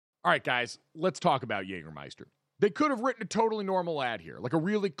All right, guys, let's talk about Jägermeister. They could have written a totally normal ad here, like a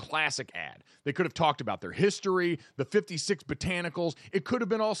really classic ad. They could have talked about their history, the 56 botanicals. It could have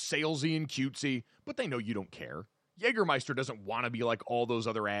been all salesy and cutesy, but they know you don't care. Jägermeister doesn't want to be like all those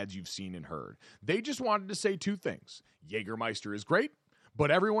other ads you've seen and heard. They just wanted to say two things. Jägermeister is great,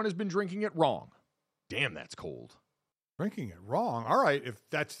 but everyone has been drinking it wrong. Damn, that's cold. Drinking it wrong? All right, if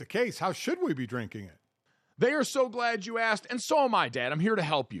that's the case, how should we be drinking it? They are so glad you asked, and so am I, Dad. I'm here to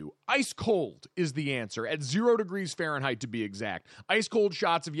help you. Ice cold is the answer, at 0 degrees Fahrenheit to be exact. Ice cold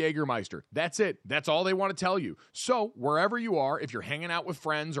shots of Jägermeister. That's it. That's all they want to tell you. So, wherever you are, if you're hanging out with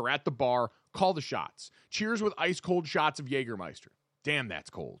friends or at the bar, call the shots. Cheers with ice cold shots of Jägermeister. Damn,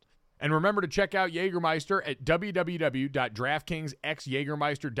 that's cold. And remember to check out Jägermeister at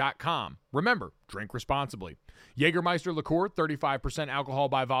www.draftkingsxjagermeister.com. Remember, drink responsibly. Jägermeister liqueur, 35% alcohol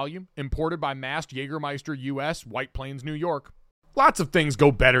by volume, imported by Mast Jägermeister US, White Plains, New York. Lots of things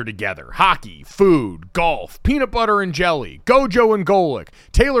go better together. Hockey, food, golf, peanut butter and jelly, Gojo and Golic,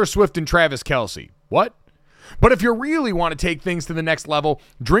 Taylor Swift and Travis Kelce. What? But if you really want to take things to the next level,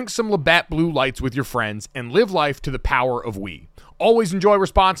 drink some Labatt Blue Lights with your friends and live life to the power of we. Always enjoy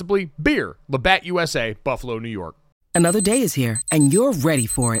responsibly. Beer, Labatt USA, Buffalo, New York. Another day is here, and you're ready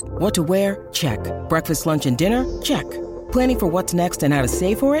for it. What to wear? Check. Breakfast, lunch, and dinner? Check. Planning for what's next and how to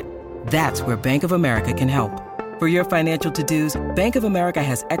save for it? That's where Bank of America can help. For your financial to-dos, Bank of America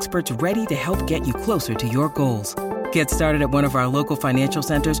has experts ready to help get you closer to your goals. Get started at one of our local financial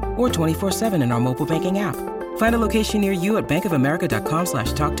centers or 24/7 in our mobile banking app. Find a location near you at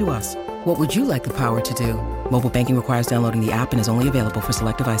bankofamerica.com/talktous. What would you like the power to do? Mobile banking requires downloading the app and is only available for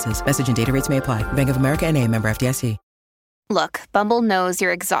select devices. Message and data rates may apply. Bank of America N.A., member FDIC. Look, Bumble knows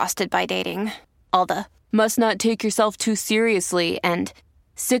you're exhausted by dating. All the, must not take yourself too seriously, and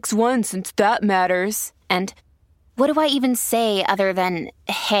 6'1" since that matters. And what do I even say other than,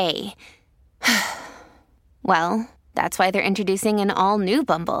 hey? Well, that's why they're introducing an all-new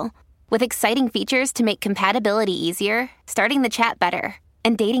Bumble. With exciting features to make compatibility easier, starting the chat better,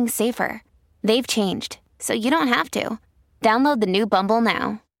 and dating safer. They've changed, so you don't have to. Download the new Bumble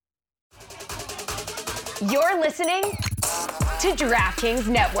now. You're listening to DraftKings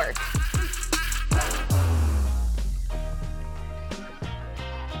Network.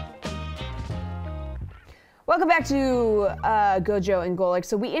 Welcome back to Gojo and Golic.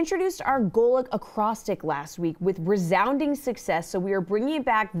 So we introduced our Golic Acrostic last week with resounding success. So we are bringing it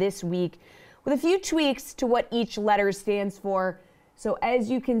back this week with a few tweaks to what each letter stands for. So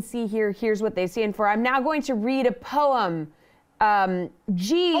as you can see here, here's what they stand for. I'm now going to read a poem.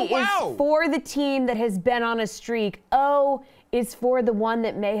 G is for the team that has been on a streak. O is for the one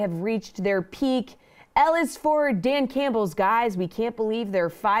that may have reached their peak. L is for Dan Campbell's guys. We can't believe they're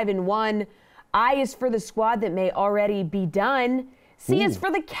 5-1. I is for the squad that may already be done. C is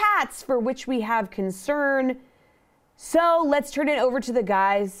for the cats, for which we have concern. So let's turn it over to the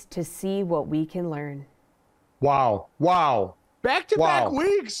guys to see what we can learn. Wow. Back-to-back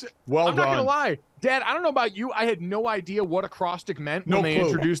weeks. Well I'm done. not going to lie. Dad, I don't know about you. I had no idea what acrostic meant when they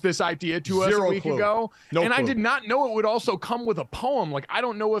introduced this idea to us a week ago. And I did not know it would also come with a poem. Like, I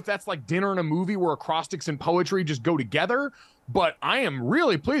don't know if that's like dinner and a movie where acrostics and poetry just go together. But I am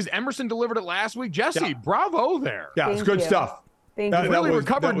really pleased. Emerson delivered it last week. Jesse, bravo there. Yeah, it's good stuff. Thank you. Really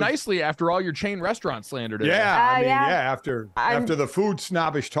recovered nicely after all your chain restaurant slander today. Yeah, after the food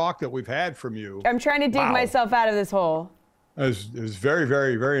snobbish talk that we've had from you. I'm trying to dig myself out of this hole. It was very,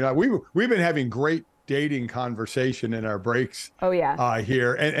 very, very nice. We've been having great dating conversation in our breaks. Oh, yeah.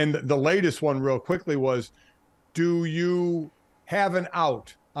 Here. And the latest one real quickly was, do you have an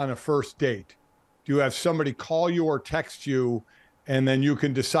out on a first date? Do you have somebody call you or text you, and then you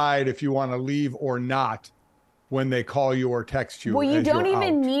can decide if you want to leave or not when they call you or text you? Well, you don't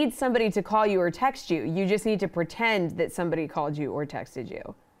even need somebody to call you or text you. You just need to pretend that somebody called you or texted you.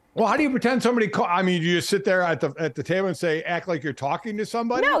 Well, how do you pretend somebody call? I mean, you just sit there at the table and say, act like you're talking to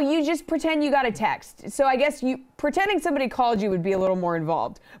somebody? No, you just pretend you got a text. So I guess pretending somebody called you would be a little more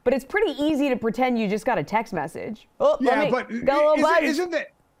involved. But it's pretty easy to pretend you just got a text message. Oh, yeah, but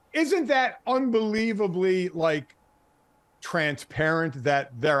isn't that unbelievably like transparent that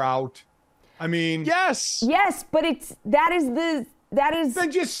they're out? I mean, yes, but that is.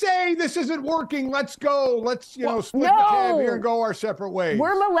 Then just say this isn't working. Let's go. Let's split the tab here and go our separate ways.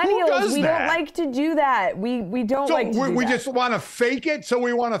 We're millennials. We don't like to do that. We don't like to do that. We just want to fake it. So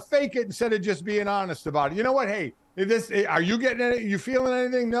we want to fake it instead of just being honest about it. You know what? Hey, are you getting it? You feeling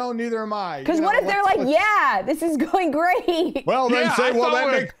anything? No, neither am I. Because what if they're like, yeah, this is going great. Well, then say,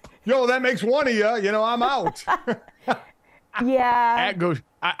 that makes one of you. I'm out. Yeah.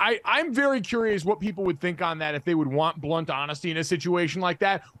 I'm very curious what people would think on that, if they would want blunt honesty in a situation like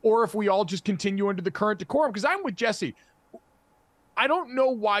that, or if we all just continue under the current decorum. Because I'm with Jesse. I don't know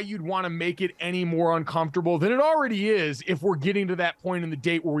why you'd want to make it any more uncomfortable than it already is if we're getting to that point in the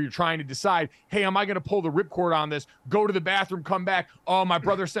date where you're trying to decide, hey, am I going to pull the ripcord on this, go to the bathroom, come back? Oh, my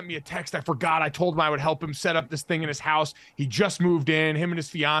brother sent me a text. I forgot. I told him I would help him set up this thing in his house. He just moved in. Him and his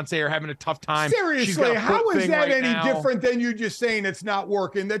fiance are having a tough time. Seriously, how is that any different than you just saying it's not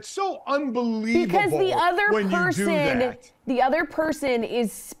working? That's so unbelievable. Because the other person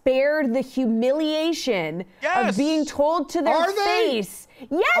is spared the humiliation of being told to their face. Yes.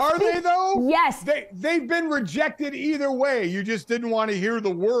 Are they though? Yes. They've been rejected either way. You just didn't want to hear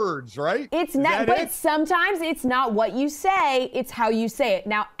the words, right? It's not, but sometimes it's not what you say, it's how you say it.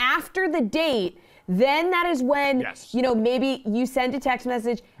 Now, after the date, then that is when, maybe you send a text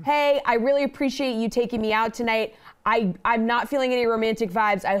message, hey, I really appreciate you taking me out tonight. I'm not feeling any romantic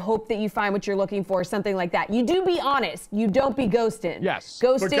vibes. I hope that you find what you're looking for, something like that. You do be honest. You don't be ghosting. Yes.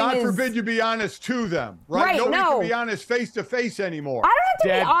 Ghosting but God forbid you be honest to them, right? Nobody can be honest face-to-face anymore. I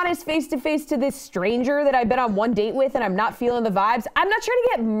don't have to be honest face-to-face to this stranger that I've been on one date with and I'm not feeling the vibes. I'm not trying to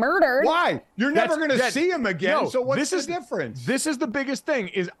get murdered. Why? You're never going to see him again, so what's the difference? This is the biggest thing,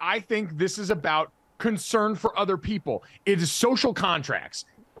 is I think this is about concern for other people. It is social contracts.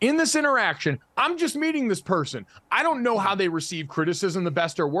 In this interaction, I'm just meeting this person. I don't know how they receive criticism, the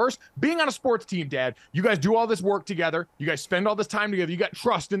best or worst. Being on a sports team, Dad, you guys do all this work together. You guys spend all this time together. You got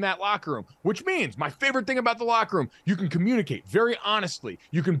trust in that locker room, which means my favorite thing about the locker room, you can communicate very honestly.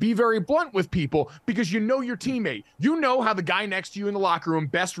 You can be very blunt with people because you know your teammate. You know how the guy next to you in the locker room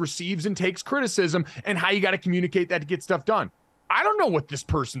best receives and takes criticism and how you got to communicate that to get stuff done. I don't know what this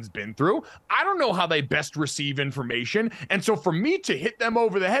person's been through. I don't know how they best receive information. And so for me to hit them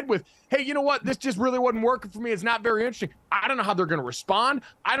over the head with, hey, you know what? This just really wasn't working for me. It's not very interesting. I don't know how they're going to respond.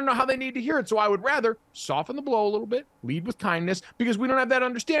 I don't know how they need to hear it. So I would rather soften the blow a little bit, lead with kindness, because we don't have that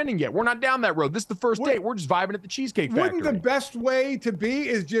understanding yet. We're not down that road. This is the first date. We're just vibing at the Cheesecake Factory. Wouldn't the best way to be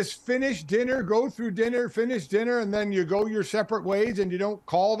is just finish dinner, go through dinner, finish dinner, and then you go your separate ways and you don't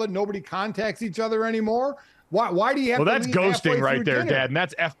call them, nobody contacts each other anymore? Why do you have to that's ghosting right there, dinner? Dad, and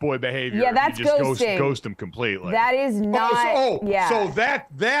that's F-boy behavior. Yeah, that's you just ghosting. Ghost them completely. That is not. So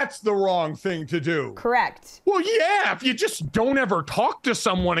that's the wrong thing to do. Correct. Well, yeah, if you just don't ever talk to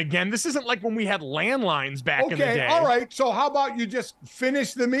someone again. This isn't like when we had landlines back in the day. All right. So how about you just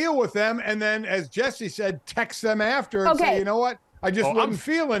finish the meal with them, and then, as Jesse said, text them after and say, you know what? I just wasn't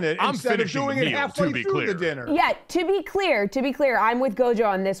feeling it, instead of doing it halfway through the dinner. Yeah, to be clear, I'm with Gojo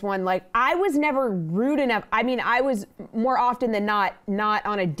on this one. Like, I was never rude enough. I mean, I was more often than not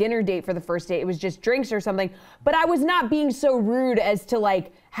on a dinner date for the first date. It was just drinks or something. But I was not being so rude as to,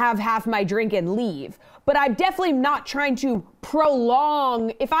 like, have half my drink and leave. But I'm definitely not trying to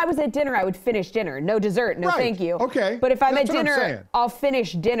prolong. If I was at dinner, I would finich dinner. No dessert, no thank you. Okay. But if I'm at dinner, I'll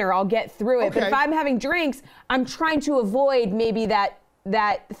finish dinner. I'll get through it. Okay. But if I'm having drinks, I'm trying to avoid maybe that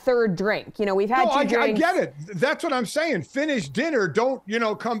third drink. You know, we've had two drinks. I get it. That's what I'm saying. Finish dinner. Don't,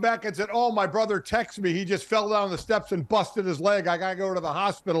 come back and say, oh, my brother texted me. He just fell down the steps and busted his leg. I got to go to the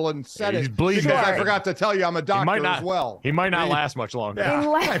hospital and set it. He's bleeding. Because I forgot to tell you I'm a doctor as well. He might not last much longer.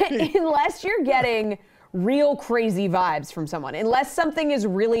 Yeah. Unless you're getting real crazy vibes from someone. Unless something is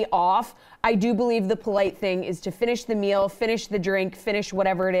really off, I do believe the polite thing is to finish the meal, finish the drink, finish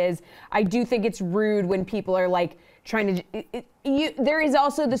whatever it is. I do think it's rude when people are like trying to, there is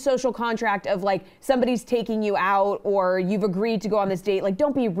also the social contract of like somebody's taking you out or you've agreed to go on this date. Like,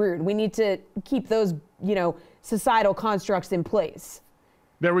 don't be rude. We need to keep those, societal constructs in place.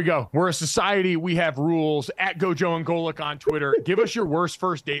 There we go. We're a society. We have rules. At Gojo and Golic on Twitter. Give us your worst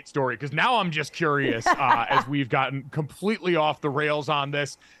first date story, because now I'm just curious as we've gotten completely off the rails on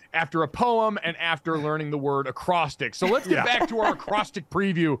this after a poem and after learning the word acrostic. So let's get back to our acrostic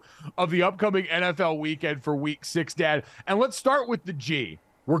preview of the upcoming NFL weekend for Week 6, Dad. And let's start with the G.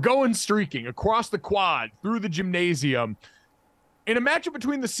 We're going streaking across the quad through the gymnasium in a matchup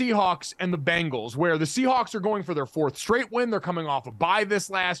between the Seahawks and the Bengals, where the Seahawks are going for their fourth straight win. They're coming off a bye this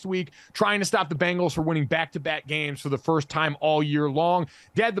last week, trying to stop the Bengals from winning back-to-back games for the first time all year long.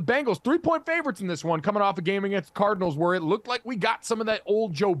 Dad, the Bengals, 3-point favorites in this one, coming off a game against the Cardinals where it looked like we got some of that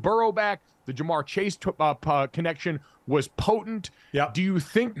old Joe Burrow back. The Jamar Chase connection was potent. Yep. Do you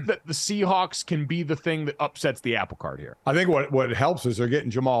think that the Seahawks can be the thing that upsets the apple cart here? I think what helps is they're getting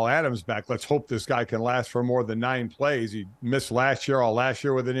Jamal Adams back. Let's hope this guy can last for more than 9 plays. He missed all last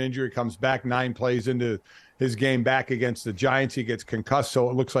year with an injury, comes back 9 plays into his game back against the Giants. He gets concussed, so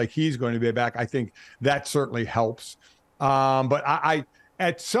it looks like he's going to be back. I think that certainly helps. But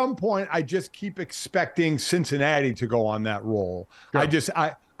at some point, I just keep expecting Cincinnati to go on that roll. Sure.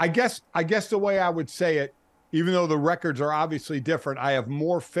 I guess the way I would say it, even though the records are obviously different, I have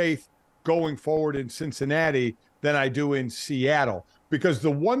more faith going forward in Cincinnati than I do in Seattle. Because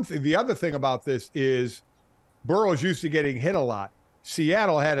the other thing about this is Burrow's used to getting hit a lot.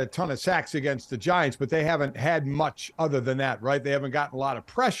 Seattle had a ton of sacks against the Giants, but they haven't had much other than that, right? They haven't gotten a lot of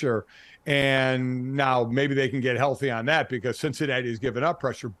pressure. And now maybe they can get healthy on that because Cincinnati has given up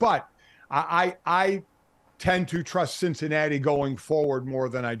pressure. But I tend to trust Cincinnati going forward more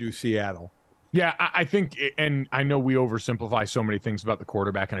than I do Seattle. Yeah, I think, and I know we oversimplify so many things about the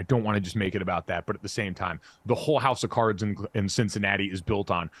quarterback, and I don't want to just make it about that, but at the same time, the whole house of cards in Cincinnati is built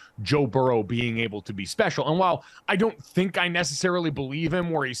on Joe Burrow being able to be special. And while I don't think I necessarily believe him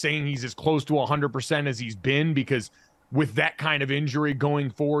where he's saying he's as close to 100% as he's been, because with that kind of injury going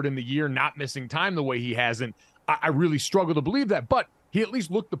forward in the year, not missing time the way he hasn't, I really struggle to believe that. But he at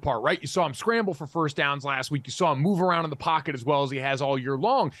least looked the part, right? You saw him scramble for first downs last week. You saw him move around in the pocket as well as he has all year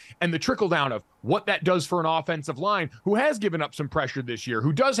long. And the trickle down of what that does for an offensive line who has given up some pressure this year,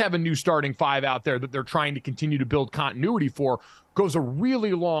 who does have a new starting five out there that they're trying to continue to build continuity for, goes a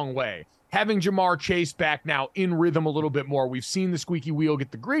really long way. Having Jamar Chase back now in rhythm a little bit more, we've seen the squeaky wheel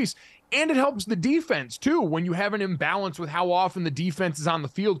get the grease, and it helps the defense too when you have an imbalance with how often the defense is on the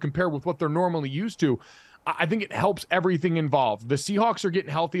field compared with what they're normally used to. I think it helps everything involved. The Seahawks are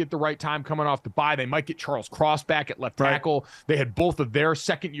getting healthy at the right time coming off the bye. They might get Charles Cross back at left tackle. They had both of their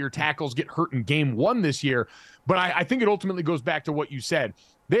second-year tackles get hurt in game one this year. But I think it ultimately goes back to what you said.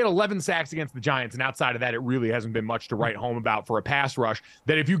 They had 11 sacks against the Giants, and outside of that, it really hasn't been much to write home about for a pass rush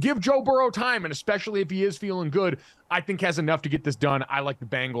that if you give Joe Burrow time, and especially if he is feeling good, I think has enough to get this done. I like the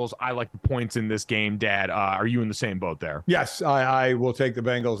Bengals. I like the points in this game, Dad. Are you in the same boat there? Yes, I will take the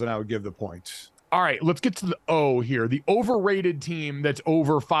Bengals, and I would give the points. All right, let's get to the O here. The overrated team that's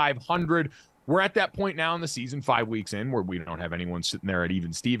over 500. We're at that point now in the season, 5 weeks in, where we don't have anyone sitting there at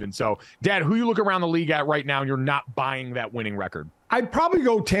even Steven. So, Dad, who you look around the league at right now and you're not buying that winning record? I'd probably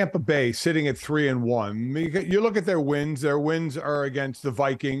go Tampa Bay, sitting at 3-1. You look at their wins. Their wins are against the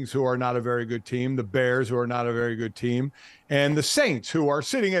Vikings, who are not a very good team, the Bears, who are not a very good team, and the Saints, who are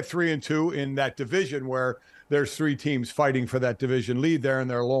sitting at 3-2 in that division where there's three teams fighting for that division lead there,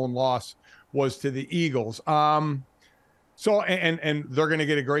 and their lone loss was to the Eagles. So they're going to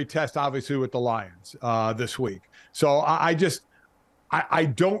get a great test, obviously, with the Lions this week. So I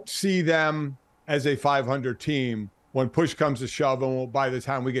don't see them as a 500 team when push comes to shove, and by the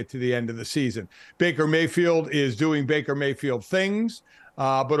time we get to the end of the season. Baker Mayfield is doing Baker Mayfield things,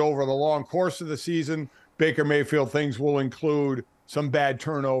 but over the long course of the season, Baker Mayfield things will include some bad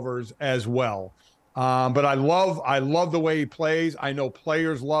turnovers as well. But I love the way he plays. I know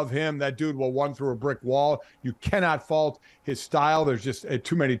players love him. That dude will run through a brick wall. You cannot fault his style. There's just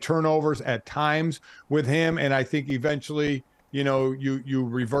too many turnovers at times with him. And I think eventually, you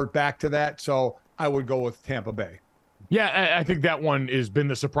revert back to that. So I would go with Tampa Bay. Yeah, I think that one has been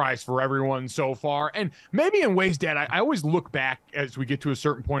the surprise for everyone so far. And maybe in ways, Dad, I always look back as we get to a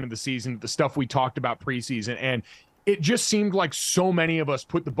certain point of the season, the stuff we talked about preseason, and it just seemed like so many of us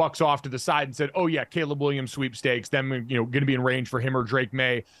put the Bucs off to the side and said, oh, yeah, Caleb Williams sweepstakes, them going to be in range for him or Drake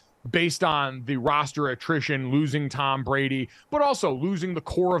May, based on the roster attrition, losing Tom Brady, but also losing the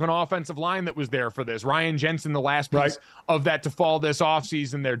core of an offensive line that was there for this. Ryan Jensen, the last piece of that to fall this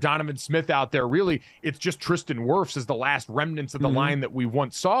offseason there. Donovan Smith out there. Really, it's just Tristan Wirfs as the last remnants of the line that we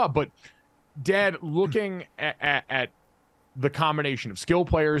once saw. But, Dad, looking at the combination of skill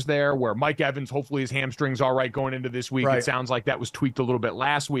players there, where Mike Evans, hopefully his hamstring's all right going into this week. It sounds like that was tweaked a little bit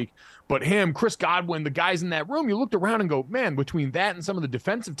last week. But him, Chris Godwin, the guys in that room, you looked around and go, man, between that and some of the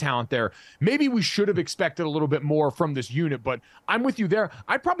defensive talent there, maybe we should have expected a little bit more from this unit. But I'm with you there.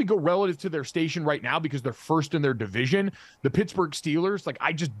 I'd probably go relative to their station right now because they're first in their division. The Pittsburgh Steelers,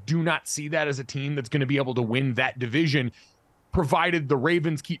 I just do not see that as a team that's going to be able to win that division, provided the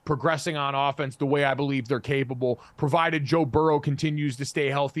Ravens keep progressing on offense the way I believe they're capable, provided Joe Burrow continues to stay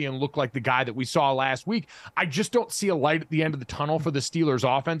healthy and look like the guy that we saw last week. I just don't see a light at the end of the tunnel for the Steelers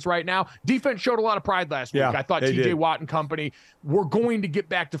offense right now. Defense showed a lot of pride last week. I thought TJ Watt and company were going to get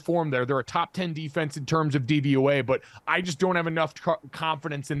back to form there. They're a top 10 defense in terms of DVOA, but I just don't have enough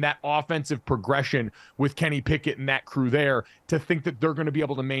confidence in that offensive progression with Kenny Pickett and that crew there to think that they're going to be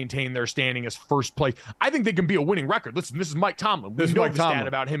able to maintain their standing as first place. I think they can be a winning record. Listen, this is Mike Tomlin. We know the stat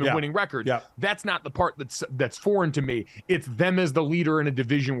about him and winning records. That's not the part that's foreign to me. It's them as the leader in a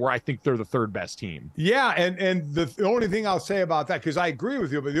division where I think they're the third best team. Yeah, and the only thing I'll say about that, because I agree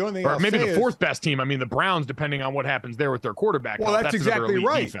with you, but the only thing maybe the fourth best team. I mean, the Browns, depending on what happens there with their quarterback. Well, that's exactly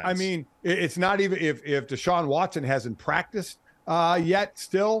right. Defense. I mean, it's not even if Deshaun Watson hasn't practiced yet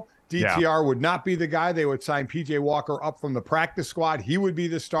still. DTR would not be the guy. They would sign PJ Walker up from the practice squad. He would be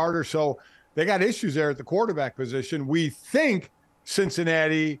the starter. So they got issues there at the quarterback position. We think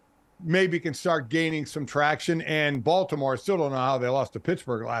Cincinnati maybe can start gaining some traction, and Baltimore, I still don't know how they lost to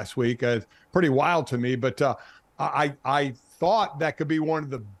Pittsburgh last week. It's pretty wild to me, but I thought that could be one of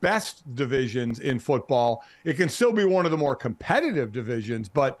the best divisions in football. It can still be one of the more competitive divisions,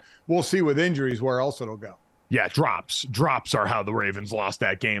 but we'll see with injuries where else it'll go. Yeah, drops are how the Ravens lost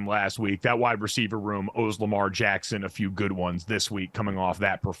that game last week. That wide receiver room owes Lamar Jackson a few good ones this week coming off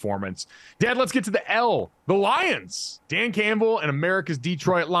that performance. Dad, let's get to the L. The Lions. Dan Campbell and America's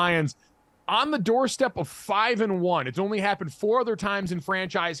Detroit Lions on the doorstep of 5-1. It's only happened 4 other times in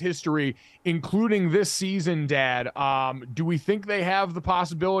franchise history, including this season, Dad. Do we think they have the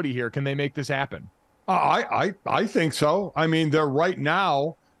possibility here? Can they make this happen? I think so. I mean,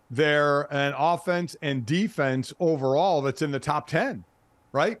 they're an offense and defense overall that's in the top 10,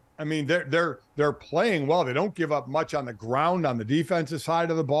 right? I mean, they're playing well. They don't give up much on the ground on the defensive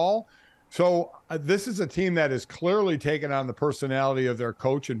side of the ball. So this is a team that has clearly taken on the personality of their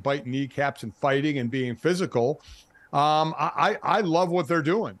coach and biting kneecaps and fighting and being physical. I love what they're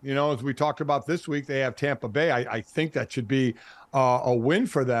doing. You know, as we talked about this week, they have Tampa Bay. I think that should be a win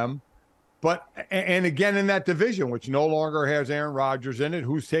for them. But, and again, in that division, which no longer has Aaron Rodgers in it,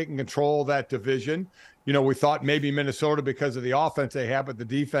 who's taking control of that division? You know, we thought maybe Minnesota because of the offense they have, but the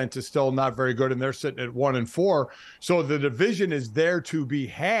defense is still not very good, and they're sitting at 1-4. So the division is there to be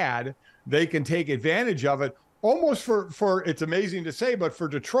had. They can take advantage of it almost for it's amazing to say, but for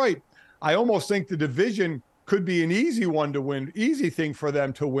Detroit, I almost think the division could be an easy one to win, easy thing for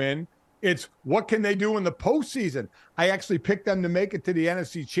them to win. It's what can they do in the postseason? I actually picked them to make it to the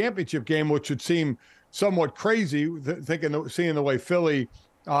NFC Championship game, which would seem somewhat crazy, seeing the way Philly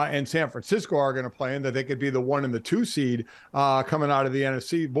and San Francisco are going to play, and that they could be the 1 and the 2 seed coming out of the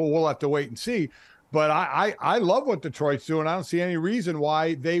NFC. But we'll have to wait and see. But I love what Detroit's doing. I don't see any reason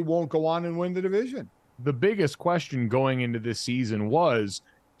why they won't go on and win the division. The biggest question going into this season was,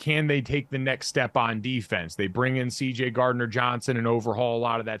 can they take the next step on defense? They bring in C.J. Gardner-Johnson and overhaul a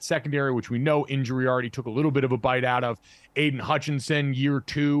lot of that secondary, which we know injury already took a little bit of a bite out of. Aiden Hutchinson, year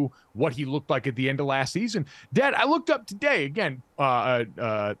 2, what he looked like at the end of last season. Dad, I looked up today, again,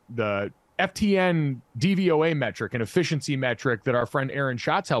 the FTN DVOA metric, an efficiency metric that our friend Aaron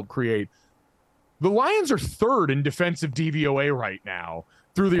Schatz helped create. The Lions are 3rd in defensive DVOA right now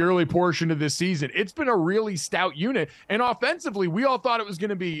through the early portion of this season. It's been a really stout unit. And offensively, we all thought it was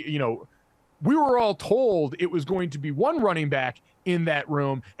going to be, we were all told it was going to be one running back in that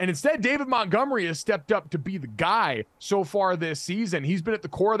room. And instead, David Montgomery has stepped up to be the guy so far this season. He's been at the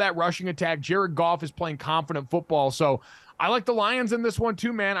core of that rushing attack. Jared Goff is playing confident football. So I like the Lions in this one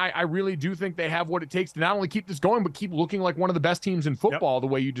too, man. I really do think they have what it takes to not only keep this going, but keep looking like one of the best teams in football, the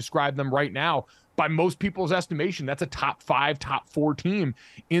way you describe them right now. By most people's estimation, that's a top 5, top 4 team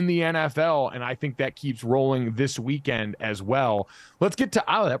in the NFL, and I think that keeps rolling this weekend as well. Let's get to,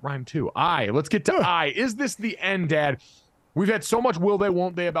 that rhymed too, Let's get to I. Is this the end, Dad? We've had so much will they,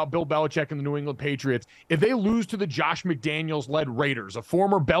 won't they about Bill Belichick and the New England Patriots. If they lose to the Josh McDaniels-led Raiders, a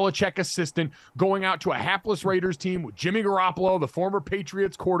former Belichick assistant going out to a hapless Raiders team with Jimmy Garoppolo, the former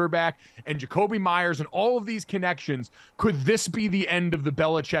Patriots quarterback, and Jacoby Myers and all of these connections, could this be the end of the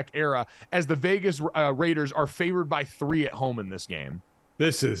Belichick era as the Vegas Raiders are favored by 3 at home in this game?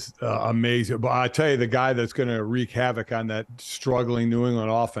 This is amazing. But I tell you, the guy that's going to wreak havoc on that struggling New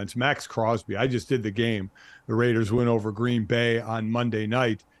England offense, Max Crosby. I just did the game. The Raiders win over Green Bay on Monday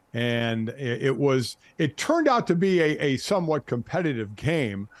night, and it turned out to be a somewhat competitive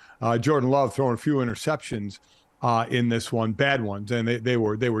game. Jordan Love throwing a few interceptions in this one, bad ones, and they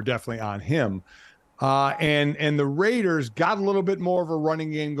were definitely on him. And the Raiders got a little bit more of a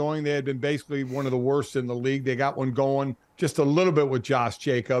running game going. They had been basically one of the worst in the league. They got one going just a little bit with Josh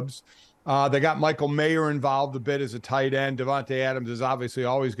Jacobs. They got Michael Mayer involved a bit as a tight end. Devontae Adams is obviously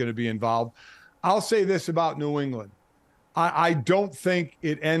always going to be involved. I'll say this about New England. I don't think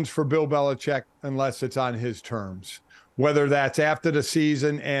it ends for Bill Belichick unless it's on his terms, whether that's after the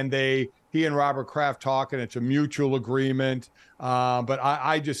season and he and Robert Kraft talk and it's a mutual agreement. But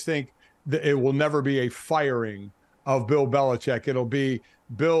I just think that it will never be a firing of Bill Belichick. It'll be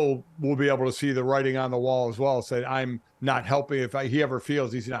Bill will be able to see the writing on the wall as well. Say, I'm not helping. If he ever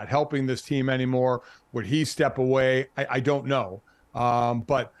feels he's not helping this team anymore, would he step away? I don't know.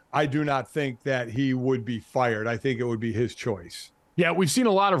 But I do not think that he would be fired. I think it would be his choice. Yeah, we've seen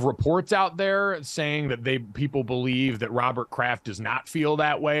a lot of reports out there saying that people believe that Robert Kraft does not feel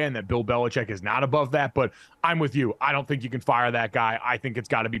that way and that Bill Belichick is not above that. But I'm with you. I don't think you can fire that guy. I think it's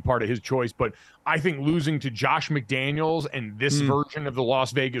got to be part of his choice. But I think losing to Josh McDaniels and this version of the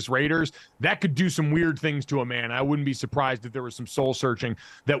Las Vegas Raiders, that could do some weird things to a man. I wouldn't be surprised if there was some soul searching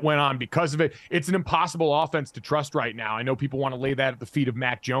that went on because of it. It's an impossible offense to trust right now. I know people want to lay that at the feet of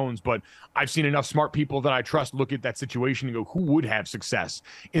Mac Jones, but I've seen enough smart people that I trust look at that situation and go, who would have success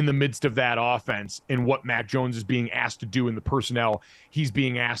in the midst of that offense and what Mac Jones is being asked to do and the personnel he's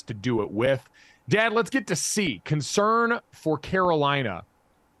being asked to do it with? Dad, let's get to C. Concern for Carolina.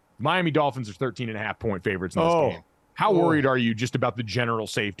 Miami Dolphins are 13.5-point favorites in this game. How worried are you just about the general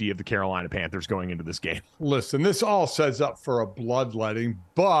safety of the Carolina Panthers going into this game? Listen, this all sets up for a bloodletting,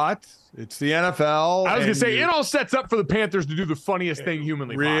 but it's the NFL. I was going to say, it all sets up for the Panthers to do the funniest thing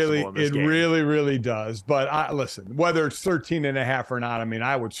humanly possible in this game. It really, really does. But listen, whether it's 13.5 or not, I mean,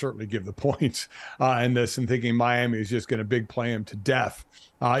 I would certainly give the points in this and thinking Miami is just going to big play him to death,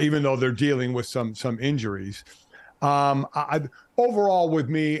 even though they're dealing with some injuries. Overall, with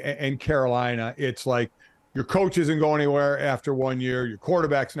me and Carolina, it's like, your coach isn't going anywhere after 1 year. Your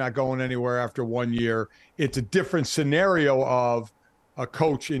quarterback's not going anywhere after 1 year. It's a different scenario of a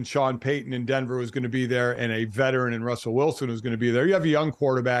coach in Sean Payton in Denver who's going to be there and a veteran in Russell Wilson who's going to be there. You have a young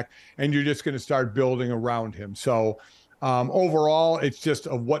quarterback, and you're just going to start building around him. So overall, it's just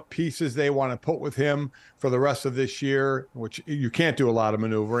of what pieces they want to put with him for the rest of this year, which you can't do a lot of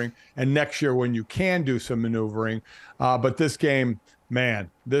maneuvering, and next year when you can do some maneuvering. But this game,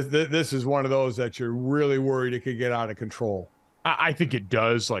 man, this is one of those that you're really worried it could get out of control. I think it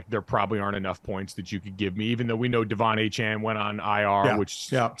does. Like, there probably aren't enough points that you could give me, even though we know Devon Achane went on IR, which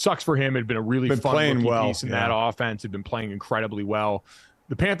sucks for him. It had been a really fun piece in that offense. Had been playing incredibly well.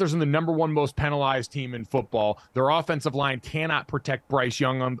 The Panthers are the number one most penalized team in football. Their offensive line cannot protect Bryce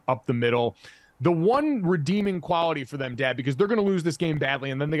Young up the middle. The one redeeming quality for them, Dad, because they're going to lose this game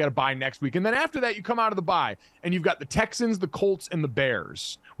badly, and then they got to bye next week. And then after that, you come out of the bye, and you've got the Texans, the Colts, and the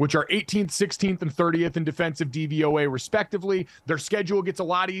Bears, which are 18th, 16th, and 30th in defensive DVOA, respectively. Their schedule gets a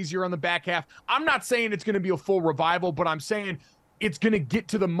lot easier on the back half. I'm not saying it's going to be a full revival, but I'm saying it's going to get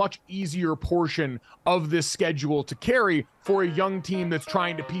to the much easier portion of this schedule to carry for a young team that's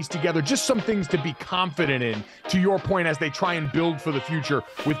trying to piece together just some things to be confident in, to your point, as they try and build for the future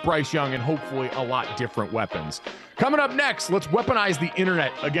with Bryce Young and hopefully a lot different weapons. Coming up next, let's weaponize the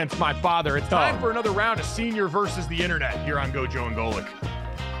internet against my father. It's time for another round of Senior versus the Internet here on Gojo and Golic.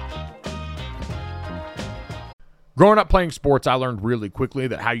 Growing up playing sports, I learned really quickly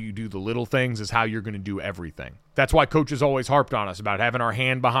that how you do the little things is how you're going to do everything. That's why coaches always harped on us about having our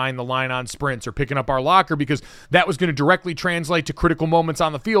hand behind the line on sprints or picking up our locker, because that was going to directly translate to critical moments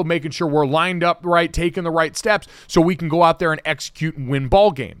on the field, making sure we're lined up right, taking the right steps so we can go out there and execute and win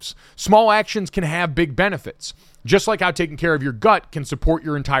ball games. Small actions can have big benefits, just like how taking care of your gut can support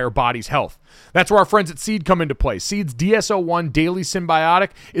your entire body's health. That's where our friends at Seed come into play. Seed's DSO1 Daily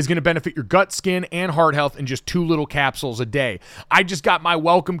Symbiotic is going to benefit your gut, skin, and heart health in just 2 little capsules a day. I just got my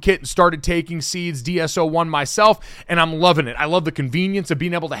welcome kit and started taking Seed's DSO1 myself, and I'm loving it. I love the convenience of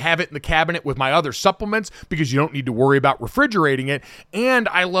being able to have it in the cabinet with my other supplements because you don't need to worry about refrigerating it, and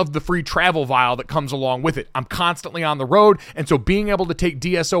I love the free travel vial that comes along with it. I'm constantly on the road, and so being able to take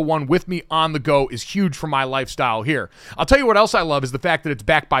DSO1 with me on the go is huge for my lifestyle here. I'll tell you what else I love is the fact that it's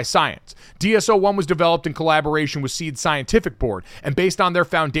backed by science. DSO1 was developed in collaboration with Seed's Scientific Board and based on their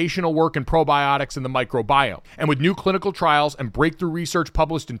foundational work in probiotics and the microbiome. And with new clinical trials and breakthrough research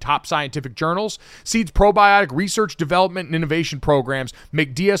published in top scientific journals, Seed's probiotic research, development, and innovation programs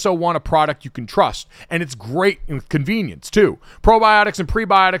make DSO1 a product you can trust. And it's great with convenience, too. Probiotics and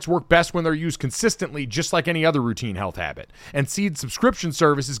prebiotics work best when they're used consistently, just like any other routine health habit. And Seed's subscription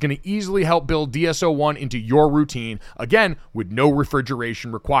service is going to easily help build DSO1 into your routine, again, with no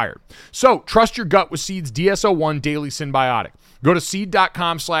refrigeration required. So, trust your gut with Seed's DSO1 Daily Symbiotic. Go to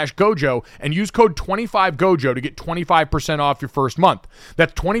seed.com/gojo and use code 25gojo to get 25% off your first month.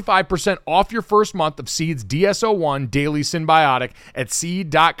 That's 25% off your first month of Seed's DSO1 Daily Symbiotic at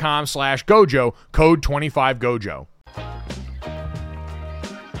seed.com/gojo, code 25gojo.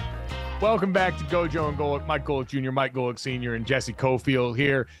 Welcome back to Gojo and Golic. Mike Golic Jr., Mike Golic Sr., and Jesse Cofield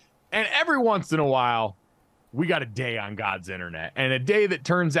here. And every once in a while, we got a day on God's internet, and a day that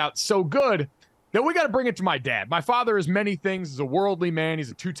turns out so good that we got to bring it to my dad. My father is many things. He's a worldly man. He's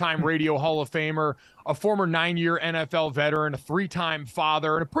a 2-time radio Hall of Famer, a former 9-year NFL veteran, a 3-time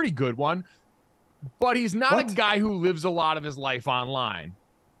father, and a pretty good one. But he's not a guy who lives a lot of his life online.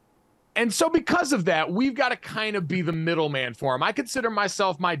 And so because of that, we've got to kind of be the middleman for him. I consider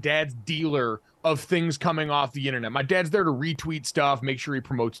myself my dad's dealer of things coming off the internet. My dad's there to retweet stuff, make sure he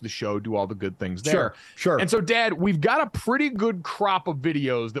promotes the show, do all the good things there. Sure. And so, Dad, we've got a pretty good crop of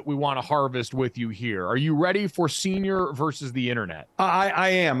videos that we want to harvest with you here. Are you ready for Senior versus the internet? I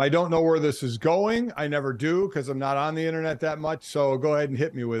am. I don't know where this is going. I never do because I'm not on the internet that much. So go ahead and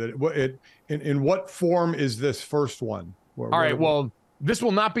hit me with it. In what form is this first one? All right, well, this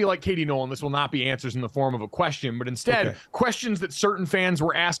will not be like Katie Nolan. This will not be answers in the form of a question, but instead questions that certain fans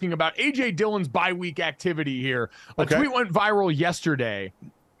were asking about A.J. Dillon's bye-week activity here. A tweet went viral yesterday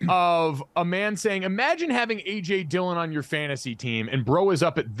of a man saying, imagine having A.J. Dillon on your fantasy team and bro is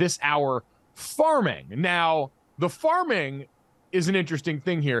up at this hour farming. Now, the farming is an interesting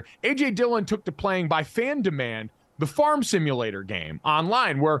thing here. A.J. Dillon took to playing by fan demand the Farm Simulator game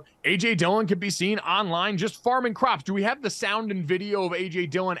online, where A.J. Dillon can be seen online just farming crops. Do we have the sound and video of A.J.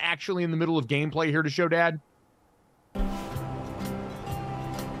 Dillon actually in the middle of gameplay here to show, Dad?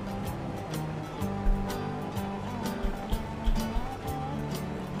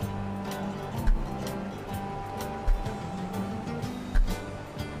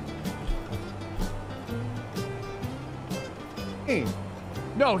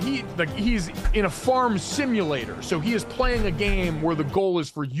 No, he's in a farm simulator. So he is playing a game where the goal is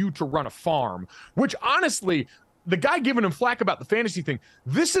for you to run a farm, which honestly, the guy giving him flack about the fantasy thing,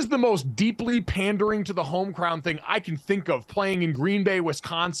 this is the most deeply pandering to the home crowd thing I can think of, playing in Green Bay,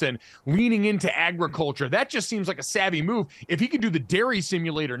 Wisconsin, leaning into agriculture. That just seems like a savvy move. If he could do the dairy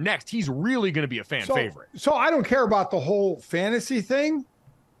simulator next, he's really going to be a fan favorite. So I don't care about the whole fantasy thing.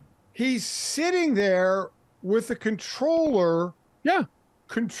 He's sitting there with a controller. Yeah.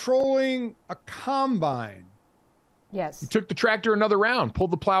 Controlling a combine. Yes. He took the tractor another round,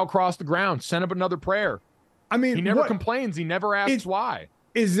 pulled the plow across the ground, sent up another prayer. I mean, he never complains. He never asks why.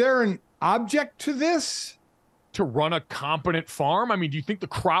 Is there an object to this? To run a competent farm? I mean, do you think the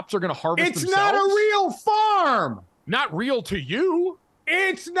crops are going to harvest themselves? It's not a real farm. Not real to you.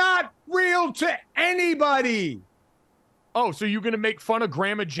 It's not real to anybody. Oh, so you're going to make fun of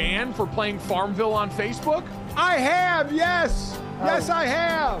Grandma Jan for playing Farmville on Facebook? I have, yes. Oh. Yes, I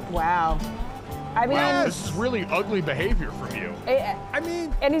have. Wow. I mean, this is really ugly behavior from you.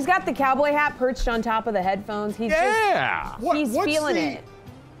 And he's got the cowboy hat perched on top of the headphones. He's he's feeling it.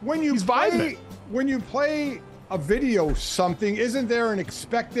 When you play a video something, isn't there an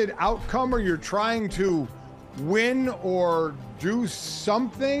expected outcome, or you're trying to win or do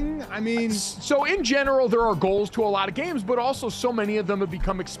something? I mean, so in general, there are goals to a lot of games, but also so many of them have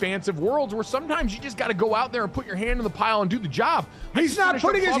become expansive worlds where sometimes you just got to go out there and put your hand in the pile and do the job. He's not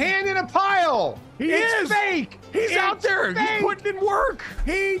putting his hand in a pile. It's fake. He's out there. He's putting in work.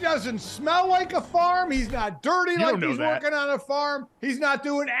 He doesn't smell like a farm. He's not dirty like he's working on a farm. He's not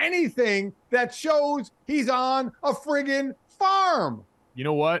doing anything that shows he's on a friggin' farm. You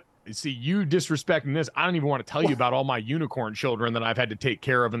know what? See, you disrespecting this. I don't even want to tell you about all my unicorn children that I've had to take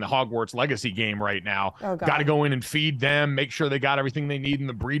care of in the Hogwarts Legacy game right now. Oh, God. Got to go in and feed them, make sure they got everything they need in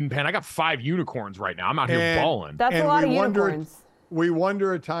the breeding pen. I got 5 unicorns right now. I'm out here balling. That's a lot of unicorns. We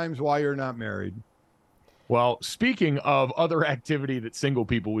wonder at times why you're not married. Well, speaking of other activity that single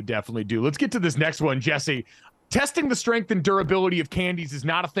people would definitely do, let's get to this next one, Jesse. Testing the strength and durability of candies is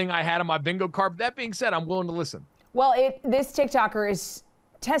not a thing I had on my bingo card. But that being said, I'm willing to listen. Well, this TikToker is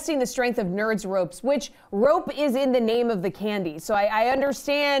testing the strength of Nerds ropes, which rope is in the name of the candy. So I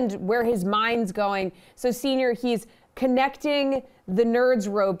understand where his mind's going. So Senior, he's connecting the Nerds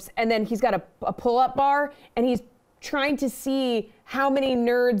ropes, and then he's got a pull-up bar, and he's trying to see how many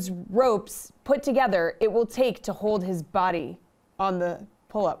Nerds ropes put together it will take to hold his body on the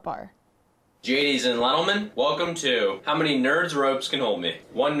pull-up bar. JDs and Lenelman, welcome to How Many Nerds Ropes Can Hold Me.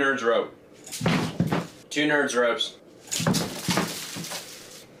 1 Nerds Rope. 2 Nerds Ropes.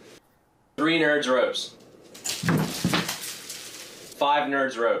 3 Nerds Ropes. 5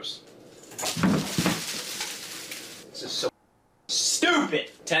 Nerds Ropes. This is so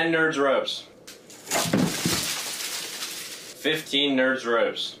stupid. 10 Nerds Ropes. 15 Nerds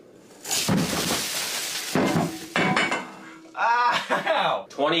Ropes. Ow!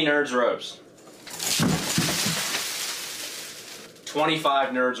 20 Nerds Ropes.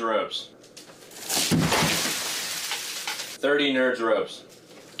 25 Nerds Ropes. 30 Nerds Ropes.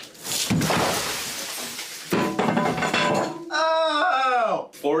 Oh!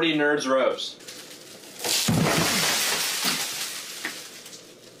 40 Nerds Ropes.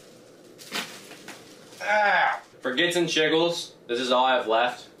 Ah! For Gits and Chiggles, this is all I have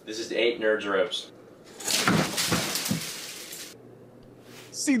left. This is 8 Nerds Ropes.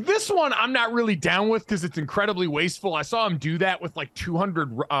 See, this one I'm not really down with because it's incredibly wasteful. I saw him do that with like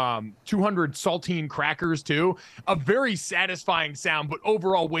 200 saltine crackers too. A very satisfying sound, but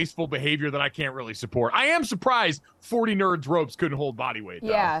overall wasteful behavior that I can't really support. I am surprised 40 nerds ropes couldn't hold body weight, though.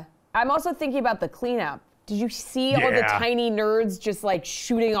 Yeah. I'm also thinking about the cleanup. Did you see all the tiny nerds just like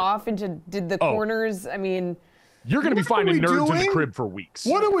shooting off into the corners? I mean, you're going to be finding nerds in the crib for weeks.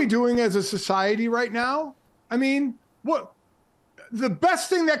 What are we doing as a society right now? I mean, what? The best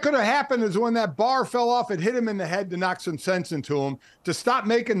thing that could have happened is when that bar fell off, it hit him in the head to knock some sense into him, to stop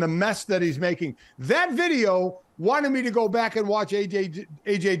making the mess that he's making. That video wanted me to go back and watch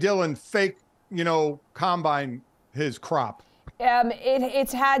AJ Dillon fake, combine his crop.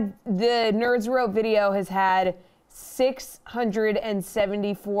 It's had, the Nerds Rope video has had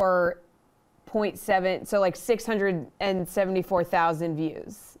 674.7, so like 674,000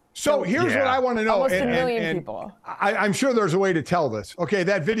 views. So here's what I want to know. Almost a million people. I'm sure there's a way to tell this. Okay,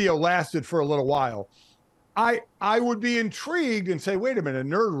 that video lasted for a little while. I would be intrigued and say, wait a minute,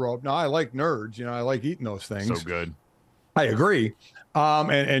 nerd rope. Now, I like nerds. I like eating those things. So good. I agree.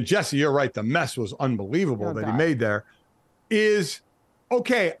 And Jesse, you're right. The mess was unbelievable he made there.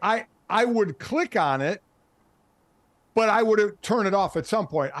 Okay, I would click on it, but I would have turned it off at some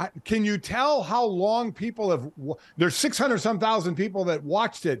point. Can you tell how long people have? There's 600-some thousand people that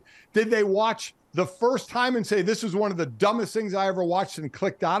watched it. Did they watch the first time and say, this is one of the dumbest things I ever watched and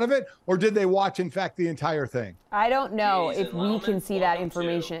clicked out of it? Or did they watch, in fact, the entire thing? I don't know if we can see that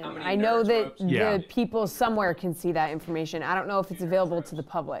information. I know that the people somewhere can see that information. I don't know if it's available to the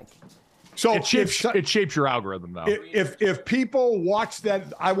public. So it shapes your algorithm, though. If people watch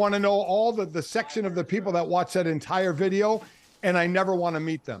that, I want to know all the section of the people that watch that entire video, and I never want to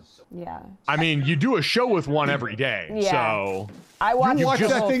meet them. Yeah. I mean, you do a show with one every day, so. I watched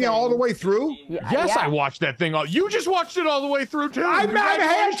that thing all the way through? Yes, I watched that thing. You just watched it all the way through, too. I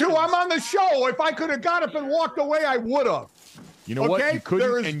had to. I'm on the show. If I could have got up and walked away, I would have. You know what? You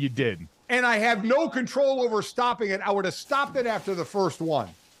couldn't, and you did. And I have no control over stopping it. I would have stopped it after the first one.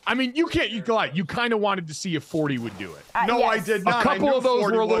 I mean, you kind of wanted to see if 40 would do it. No, I did not. A couple of those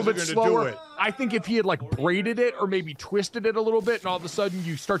were a little bit slower. I think if he had braided it or maybe twisted it a little bit and all of a sudden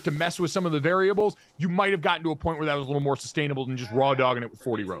you start to mess with some of the variables, you might have gotten to a point where that was a little more sustainable than just raw dogging it with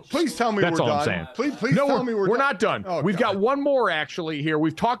 40 ropes. Please tell me That's we're all done. I'm saying. Please tell me we're not done. Oh, We've got one more actually here.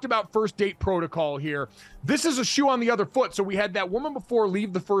 We've talked about first date protocol here. This is a shoe on the other foot. So we had that woman before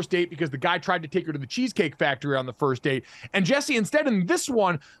leave the first date because the guy tried to take her to the Cheesecake Factory on the first date. And Jesse, instead in this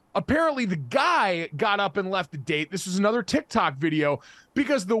one, apparently the guy got up and left the date. This is another TikTok video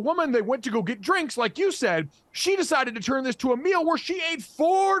because the woman they went to go get drinks, like you said, she decided to turn this to a meal where she ate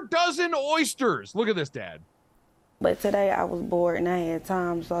 4 dozen oysters. Look at this, Dad. But today I was bored and I had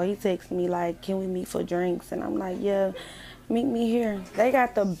time, so he texted me like, can we meet for drinks? And I'm like, yeah, meet me here. They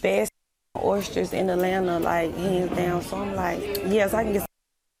got the best oysters in Atlanta, like hands down. So I'm like, yes, I can get some.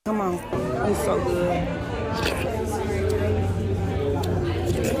 Come on, it's so good.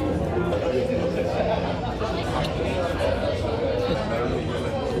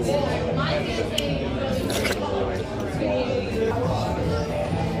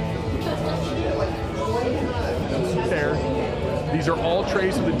 These are all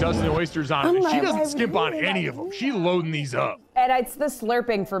trays with a dozen oysters on it. She doesn't skimp on any of them. She's loading these up. And it's the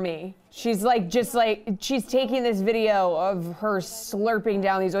slurping for me. She's she's taking this video of her slurping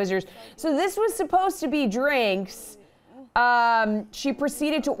down these oysters. So this was supposed to be drinks. She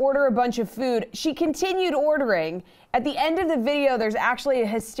proceeded to order a bunch of food. She continued ordering. At the end of the video, there's actually a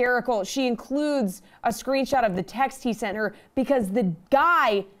hysterical, she includes a screenshot of the text he sent her because the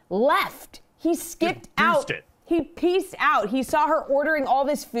guy left. He skipped out. He peaced out. He saw her ordering all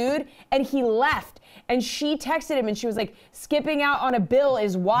this food and he left. And she texted him and she was like, skipping out on a bill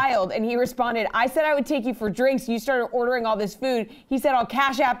is wild. And he responded, I said I would take you for drinks. You started ordering all this food. He said, I'll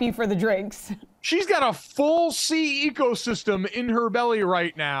cash app you for the drinks. She's got a full sea ecosystem in her belly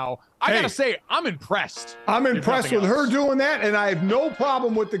right now. I gotta say, I'm impressed. I'm impressed with her doing that, and I have no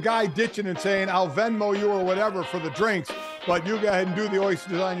problem with the guy ditching and saying, I'll Venmo you or whatever for the drinks, but you go ahead and do the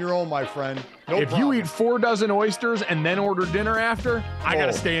oysters on your own, my friend. No problem. You eat 4 dozen oysters and then order dinner after, I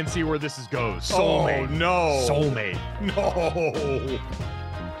gotta stay and see where this goes. Soulmate. Oh, no. Soulmate. No.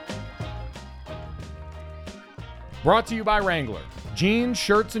 Brought to you by Wrangler. Jeans,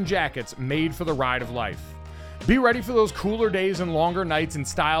 shirts, and jackets made for the ride of life. Be ready for those cooler days and longer nights in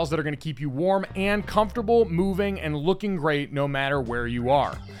styles that are going to keep you warm and comfortable, moving and looking great no matter where you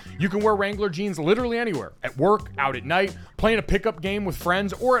are. You can wear Wrangler jeans literally anywhere, at work, out at night, playing a pickup game with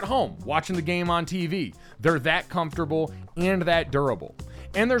friends, or at home, watching the game on TV. They're that comfortable and that durable.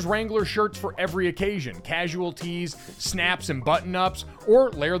 And there's Wrangler shirts for every occasion, casual tees, snaps, and button-ups,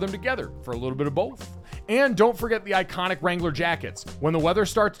 or layer them together for a little bit of both. And don't forget the iconic Wrangler jackets. When the weather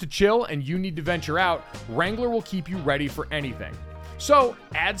starts to chill and you need to venture out, Wrangler will keep you ready for anything. So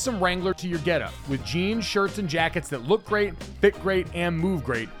add some Wrangler to your getup with jeans, shirts, and jackets that look great, fit great, and move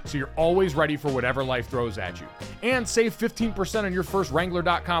great, so you're always ready for whatever life throws at you. And save 15% on your first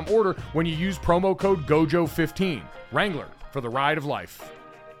Wrangler.com order when you use promo code GOJO15. Wrangler, for the ride of life.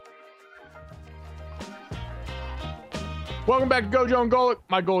 Welcome back to Gojo and Golic.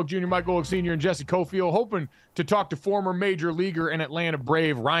 Mike Golic Jr., Mike Golic Sr., and Jesse Cofield, hoping to talk to former Major Leaguer and Atlanta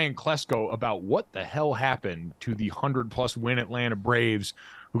Brave Ryan Klesko about what the hell happened to the 100-plus win Atlanta Braves,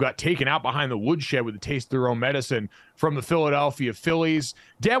 who got taken out behind the woodshed with a taste of their own medicine from the Philadelphia Phillies.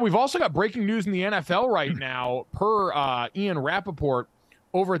 Dad, we've also got breaking news in the NFL right now. Per Ian Rappaport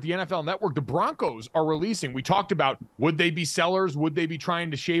over at the NFL Network, the Broncos are releasing. We talked about, would they be sellers? Would they be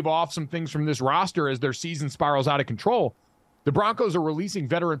trying to shave off some things from this roster as their season spirals out of control? The Broncos are releasing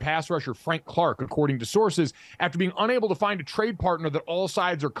veteran pass rusher Frank Clark, according to sources. After being unable to find a trade partner that all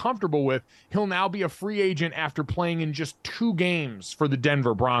sides are comfortable with, he'll now be a free agent after playing in just 2 games for the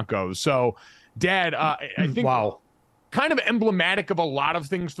Denver Broncos. So, Dad, I think kind of emblematic of a lot of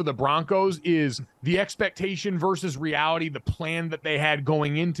things for the Broncos is the expectation versus reality, the plan that they had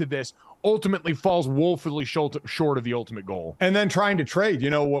going into this ultimately falls woefully short of the ultimate goal. And then trying to trade,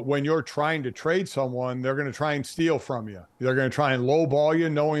 when you're trying to trade someone, they're going to try and steal from you. They're going to try and lowball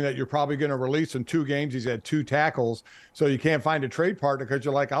you, knowing that you're probably going to release in 2 games. He's had 2 tackles, so you can't find a trade partner because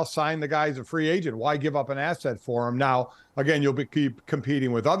you're like, I'll sign the guy as a free agent. Why give up an asset for him? Now, again, you'll keep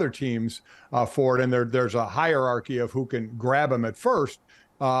competing with other teams for it, and there's a hierarchy of who can grab him at first,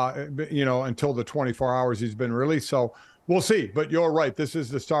 until the 24 hours he's been released. So we'll see, but you're right. This is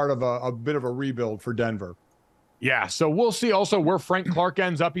the start of a bit of a rebuild for Denver. Yeah, so we'll see also where Frank Clark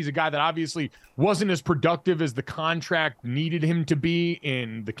ends up. He's a guy that obviously wasn't as productive as the contract needed him to be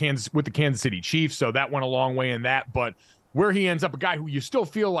with the Kansas City Chiefs, so that went a long way in that. But where he ends up, a guy who you still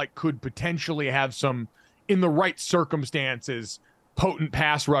feel like could potentially have some, in the right circumstances, potent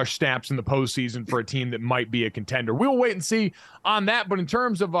pass rush snaps in the postseason for a team that might be a contender. We'll wait and see on that. But in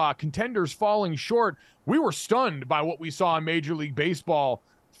terms of contenders falling short, we were stunned by what we saw in Major League Baseball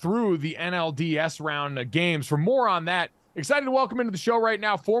through the NLDS round of games. For more on that, excited to welcome into the show right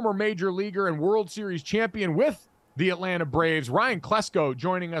now former Major Leaguer and World Series champion with the Atlanta Braves, Ryan Klesko,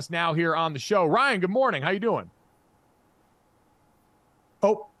 joining us now here on the show. Ryan, good morning. How you doing?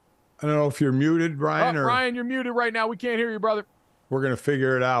 Oh, I don't know if you're muted, Ryan. Ryan, you're muted right now. We can't hear you, brother. We're going to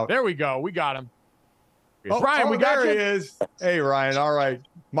figure it out. There we go. We got him. Ryan, we got you. There he is. Hey, Ryan. All right.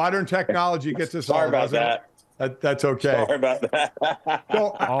 Modern technology gets us Sorry about that. That's okay. Sorry about that.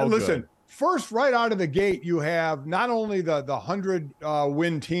 So, listen, first, right out of the gate, you have not only the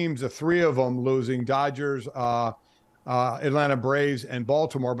 100-win teams, the 3 of them losing, Dodgers, Atlanta Braves, and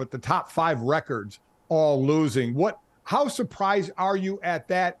Baltimore, but the top 5 records all losing. How surprised are you at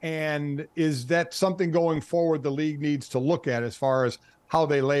that? And is that something going forward the league needs to look at as far as how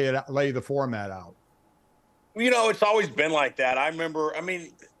they lay the format out? It's always been like that. I remember,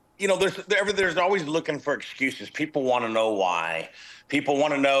 there's always looking for excuses. People want to know why. People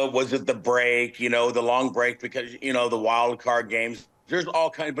want to know, was it the break, the long break because, the wild card games. There's all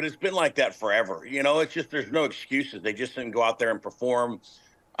kinds, but it's been like that forever. It's just there's no excuses. They just didn't go out there and perform.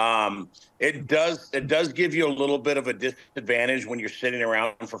 It does give you a little bit of a disadvantage when you're sitting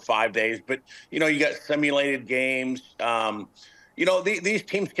around for 5 days, but you got simulated games. These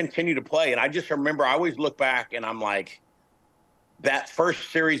teams continue to play, and I just remember I always look back and I'm like, that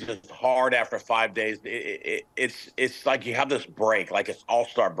first series is hard after 5 days. It's like you have this break, like it's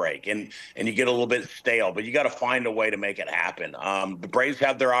all-star break, and you get a little bit stale, but you got to find a way to make it happen. The Braves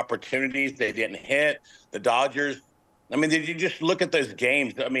have their opportunities. They didn't hit. The Dodgers, you just look at those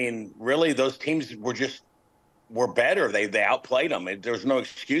games. Really, those teams were better. They outplayed them. There's no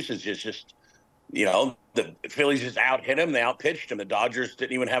excuses. It's just, the Phillies just out-hit them. They out-pitched them. The Dodgers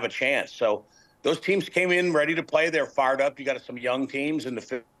didn't even have a chance. So those teams came in ready to play. They're fired up. You got some young teams, and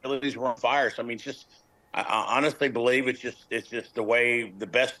the Phillies were on fire. So, I honestly believe it's just the way the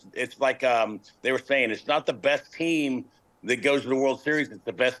best – it's like they were saying, it's not the best team that goes to the World Series. It's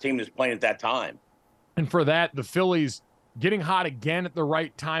the best team that's playing at that time. And for that, the Phillies getting hot again at the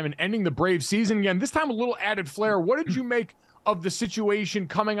right time and ending the Braves season again, this time a little added flair. What did you make of the situation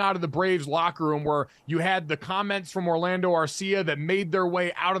coming out of the Braves locker room where you had the comments from Orlando Arcia that made their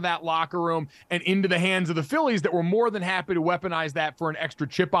way out of that locker room and into the hands of the Phillies that were more than happy to weaponize that for an extra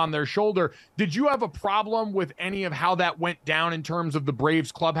chip on their shoulder? Did you have a problem with any of how that went down in terms of the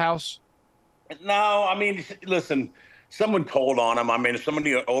Braves clubhouse? No, listen, someone told on him. I mean, if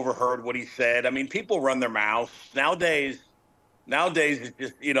somebody overheard what he said, I mean, people run their mouths nowadays. It's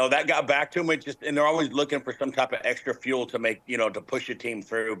just, that got back to him. And they're always looking for some type of extra fuel to make, to push a team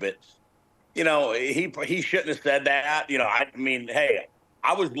through. But, he shouldn't have said that. I mean, hey,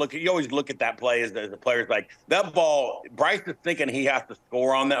 you always look at that play as the player's like, that ball, Bryce is thinking he has to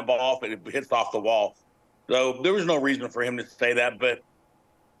score on that ball if it hits off the wall. So there was no reason for him to say that. But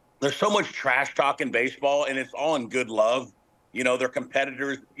there's so much trash talk in baseball, and it's all in good love. They're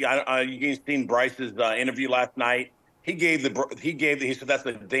competitors. You've seen Bryce's interview last night. He said that's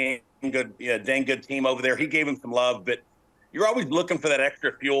a dang good team over there. He gave him some love, but you're always looking for that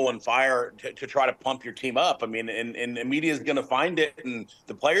extra fuel and fire to try to pump your team up. I mean, and the media is going to find it, and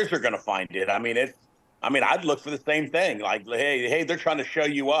the players are going to find it. I mean, I'd look for the same thing. Like, hey, they're trying to show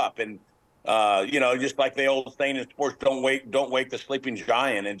you up, and just like the old saying in sports, don't wake the sleeping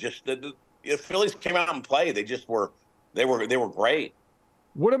giant. And just the Phillies came out and played. They were great.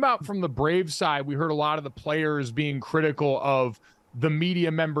 What about from the Braves side? We heard a lot of the players being critical of the media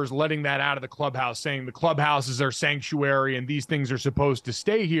members letting that out of the clubhouse, saying the clubhouse is their sanctuary and these things are supposed to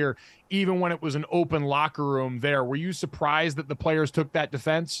stay here, even when it was an open locker room there. Were you surprised that the players took that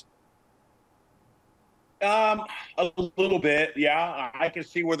defense? A little bit, yeah. I can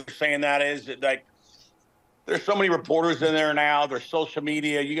see where they're saying that is. Like, there's so many reporters in there now. There's social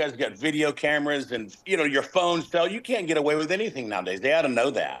media. You guys got video cameras and, your phones you can't get away with anything nowadays. They ought to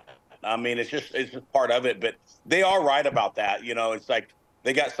know that. I mean, it's just part of it. But they are right about that. It's like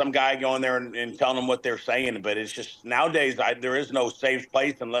they got some guy going there and telling them what they're saying. But it's just nowadays there is no safe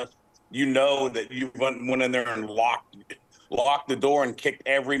place unless you know that you went in there and locked the door and kicked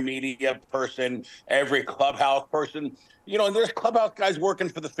every media person, every clubhouse person. And there's clubhouse guys working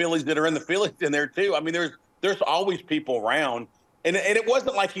for the Phillies that are in the Phillies in there too. I mean, there's always people around. And it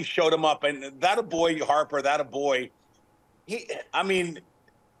wasn't like he showed him up and that a boy Harper, I mean,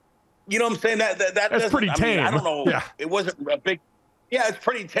 you know what I'm saying? That's pretty tame. I don't know. Yeah. It wasn't a big. Yeah, it's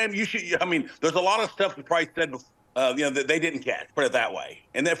pretty tame. There's a lot of stuff that Price said, that they didn't catch. Put it that way,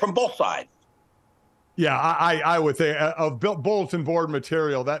 and then from both sides. Yeah, I would say of bulletin board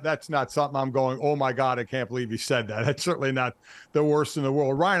material, that's not something I'm going, oh my God, I can't believe he said that. That's certainly not the worst in the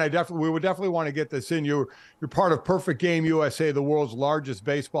world. Ryan, we would definitely want to get this in. You're part of Perfect Game USA, the world's largest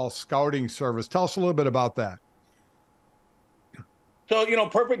baseball scouting service. Tell us a little bit about that. So,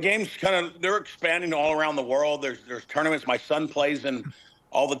 Perfect Game's they're expanding all around the world. There's tournaments. My son plays in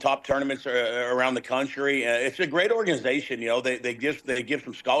all the top tournaments around the country. It's a great organization. They give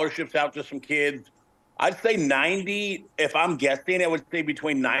some scholarships out to some kids. I'd say 90, if I'm guessing, I would say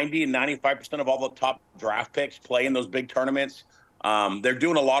between 90 and 95% of all the top draft picks play in those big tournaments. They're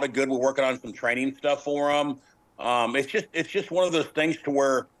doing a lot of good. We're working on some training stuff for them. It's just one of those things to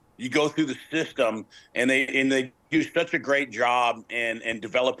where you go through the system and they do such a great job in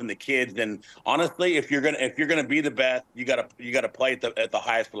developing the kids. And honestly, if you're gonna be the best, you gotta play at the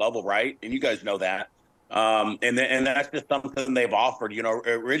highest level, right? And you guys know that. And that's just something they've offered.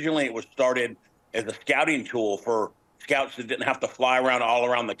 Originally it was started as a scouting tool for scouts that didn't have to fly around all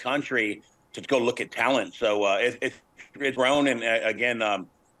around the country to go look at talent. So it's grown. And again,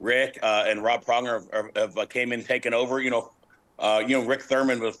 Rick and Rob Pronger have came in, taken over. Rick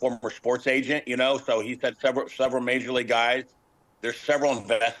Thurman was a former sports agent. So he's had several major league guys. There's several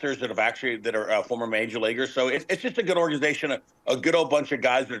investors that are former major leaguers. So it's just a good organization, a good old bunch of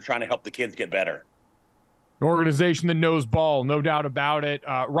guys that are trying to help the kids get better. An organization that knows ball, no doubt about it.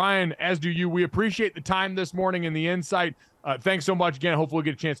 Ryan, as do you, we appreciate the time this morning and the insight. Thanks so much again. Hopefully we'll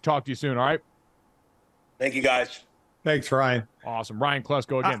get a chance to talk to you soon, all right? Thank you, guys. Thanks, Ryan. Awesome. Ryan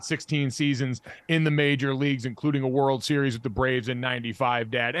Klesko, again, 16 seasons in the major leagues, including a World Series with the Braves in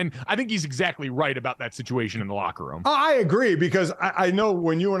 95, Dad. And I think he's exactly right about that situation in the locker room. I agree, because I know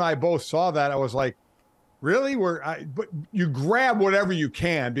when you and I both saw that, I was like, really? But you grab whatever you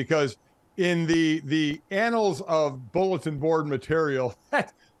can, because in the annals of bulletin board material,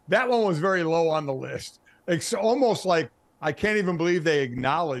 that one was very low on the list. It's almost like I can't even believe they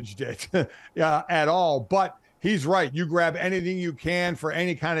acknowledged it at all. But he's right. You grab anything you can for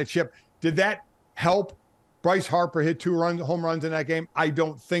any kind of chip. Did that help Bryce Harper hit 2 home runs in that game? I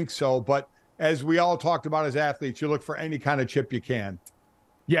don't think so. But as we all talked about as athletes, you look for any kind of chip you can.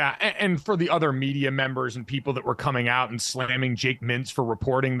 Yeah, and for the other media members and people that were coming out and slamming Jake Mintz for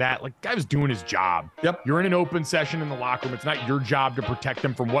reporting that, like, guy was doing his job. Yep. You're in an open session in the locker room. It's not your job to protect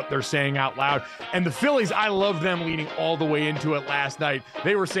them from what they're saying out loud. And the Phillies, I love them leaning all the way into it last night.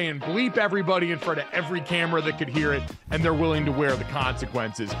 They were saying bleep everybody in front of every camera that could hear it, and they're willing to wear the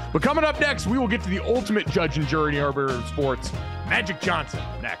consequences. But coming up next, we will get to the ultimate judge and jury arbiter of sports, Magic Johnson,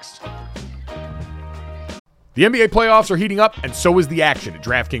 next. The NBA playoffs are heating up, and so is the action at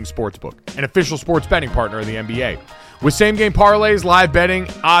DraftKings Sportsbook, an official sports betting partner of the NBA. With same-game parlays, live betting,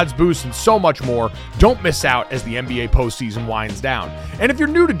 odds boosts, and so much more, don't miss out as the NBA postseason winds down. And if you're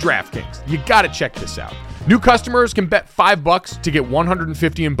new to DraftKings, you got to check this out. New customers can bet $5 to get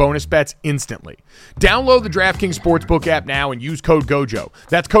 $150 in bonus bets instantly. Download the DraftKings Sportsbook app now and use code GOJO.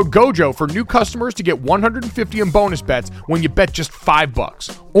 That's code GOJO for new customers to get $150 in bonus bets when you bet just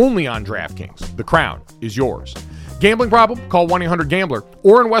 $5. Only on DraftKings. The crown is yours. Gambling problem? Call 1-800-GAMBLER.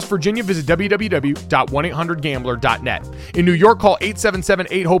 Or in West Virginia, visit www.1800gambler.net. In New York, call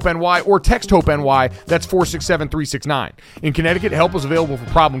 877-8-HOPE-NY or text HOPE-NY. That's 467-369. In Connecticut, help is available for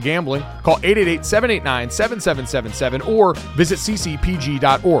problem gambling. Call 888-789-7777 or visit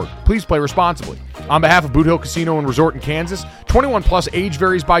ccpg.org. Please play responsibly. On behalf of Boot Hill Casino and Resort in Kansas, 21 plus, age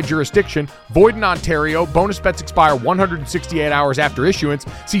varies by jurisdiction, void in Ontario, bonus bets expire 168 hours after issuance.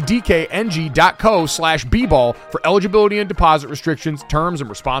 See dkng.co/bball for eligibility and deposit restrictions, terms, and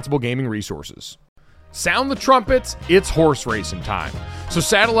responsible gaming resources. Sound the trumpets, it's horse racing time. So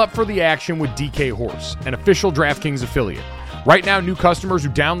saddle up for the action with DK Horse, an official DraftKings affiliate. Right now, new customers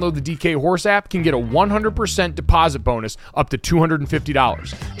who download the DK Horse app can get a 100% deposit bonus up to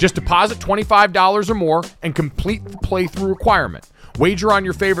 $250. Just deposit $25 or more and complete the playthrough requirement. Wager on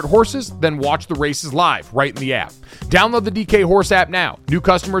your favorite horses, then watch the races live right in the app. Download the DK Horse app now. New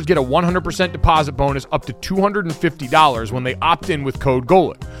customers get a 100% deposit bonus up to $250 when they opt in with code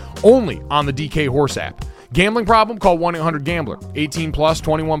GOLIT. Only on the DK Horse app. Gambling problem? Call 1-800-GAMBLER. 18 plus,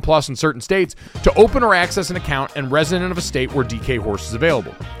 21 plus in certain states to open or access an account and resident of a state where DK Horse is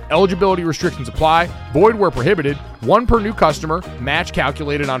available. Eligibility restrictions apply. Void where prohibited. One per new customer. Match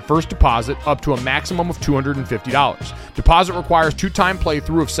calculated on first deposit up to a maximum of $250. Deposit requires 2-time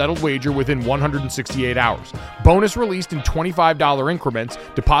playthrough of settled wager within 168 hours. Bonus released in $25 increments.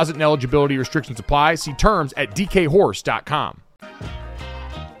 Deposit and eligibility restrictions apply. See terms at dkhorse.com.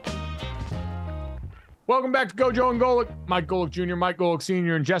 Welcome back to Gojo and Golic. Mike Golic Jr., Mike Golic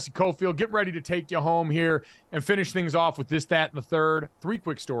Sr., and Jesse Cofield. Get ready to take you home here and finish things off with this, that, and the third. 3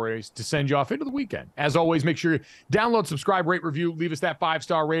 quick stories to send you off into the weekend. As always, make sure you download, subscribe, rate, review, leave us that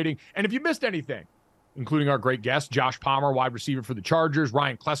 5-star rating. And if you missed anything, including our great guest, Josh Palmer, wide receiver for the Chargers,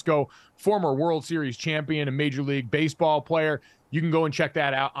 Ryan Klesko, former World Series champion and Major League Baseball player, you can go and check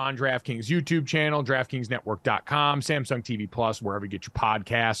that out on DraftKings YouTube channel, DraftKingsNetwork.com, Samsung TV Plus, wherever you get your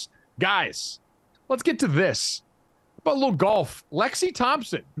podcasts. Guys, let's get to this. About a little golf. Lexi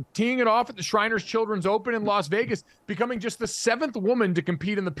Thompson teeing it off at the Shriners Children's Open in Las Vegas, becoming just the 7th woman to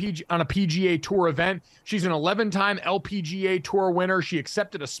compete in on a PGA Tour event. She's an 11-time LPGA Tour winner. She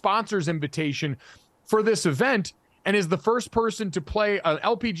accepted a sponsor's invitation for this event and is the first person to play, an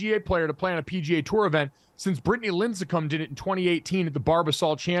LPGA player to play on a PGA Tour event since Brittany Lincecum did it in 2018 at the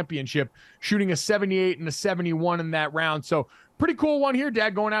Barbasol Championship, shooting a 78 and a 71 in that round. So pretty cool one here,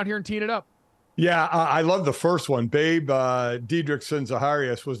 Dad, going out here and teeing it up. Yeah, I love the first one. Babe Diedrichson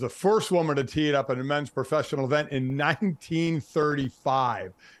Zaharias was the first woman to tee it up at a men's professional event in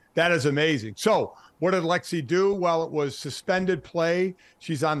 1935. That is amazing. So what did Lexi do? Well, it was suspended play.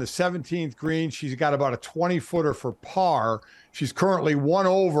 She's on the 17th green. She's got about a 20-footer for par. She's currently 1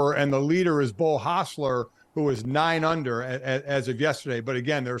 over, and the leader is Bo Hostler, who is 9 under as of yesterday. But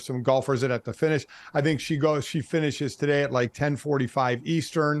again, there are some golfers that have to finish. I think she finishes today at like 10:45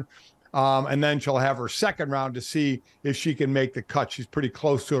 Eastern. And then she'll have her second round to see if she can make the cut. She's pretty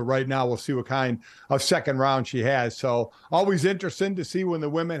close to it right now. We'll see what kind of second round she has. So always interesting to see when the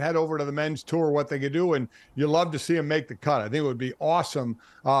women head over to the men's tour, what they can do. And you love to see them make the cut. I think it would be awesome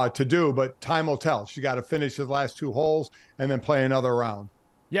to do, but time will tell. She got to finish the last 2 holes and then play another round.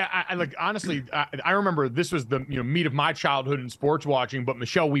 Yeah, I like honestly, I remember this was the meat of my childhood in sports watching, but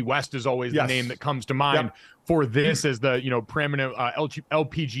Michelle Wee West is always the name that comes to mind for this as the preeminent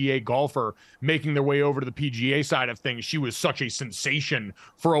LPGA golfer making their way over to the PGA side of things. She was such a sensation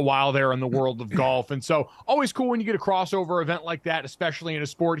for a while there in the world of golf, and so always cool when you get a crossover event like that, especially in a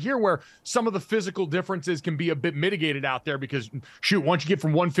sport here where some of the physical differences can be a bit mitigated out there because shoot, once you get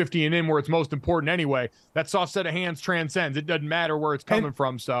from 150 and in where it's most important anyway, that soft set of hands transcends. It doesn't matter where it's coming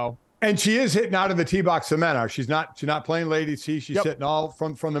from. So, and she is hitting out of the tee box of men. She's not playing ladies tee. She's hitting all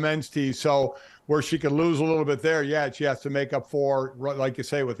from the men's tee. So where she could lose a little bit there, she has to make up for, like you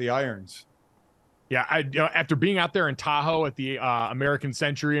say, with the irons. Yeah, after being out there in Tahoe at the American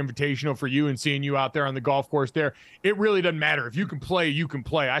Century Invitational for you and seeing you out there on the golf course there, it really doesn't matter. If you can play, you can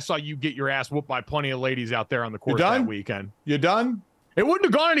play. I saw you get your ass whooped by plenty of ladies out there on the course that weekend. You done? It wouldn't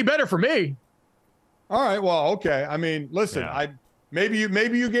have gone any better for me. All right. Well, okay. I mean, listen, Maybe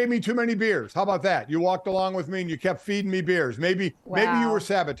you gave me too many beers. How about that? You walked along with me and you kept feeding me beers. Maybe you were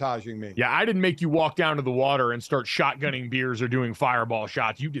sabotaging me. Yeah, I didn't make you walk down to the water and start shotgunning beers or doing fireball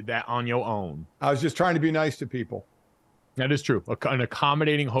shots. You did that on your own. I was just trying to be nice to people. That is true. An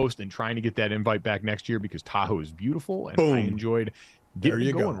accommodating host and trying to get that invite back next year because Tahoe is beautiful and I enjoyed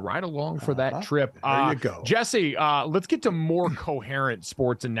going right along for that trip. There you go. Jesse, let's get to more coherent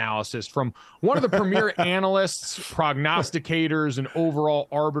sports analysis from one of the premier analysts, prognosticators, and overall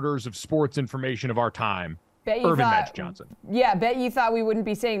arbiters of sports information of our time, Magic Johnson. Yeah, bet you thought we wouldn't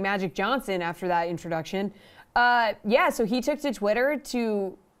be saying Magic Johnson after that introduction. So he took to Twitter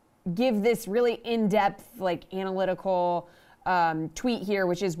to give this really in-depth, analytical tweet here,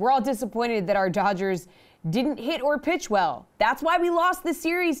 which is, we're all disappointed that our Dodgers didn't hit or pitch well. That's why we lost the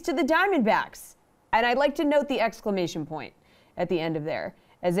series to the Diamondbacks. And I'd like to note the exclamation point at the end of there,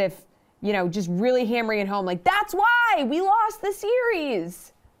 as if, just really hammering it home, that's why we lost the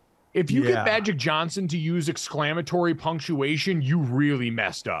series. If you get Magic Johnson to use exclamatory punctuation, you really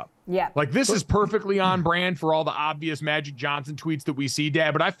messed up. Yeah. This is perfectly on brand for all the obvious Magic Johnson tweets that we see,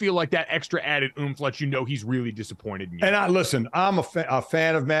 Dad, but I feel like that extra added oomph lets you know he's really disappointed in you. And listen, I'm a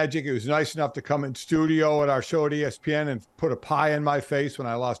fan of Magic. It was nice enough to come in studio at our show at ESPN and put a pie in my face when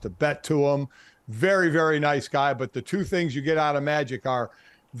I lost a bet to him. Very, very nice guy. But the two things you get out of Magic are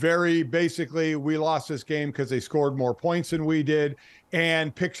very basically, we lost this game because they scored more points than we did,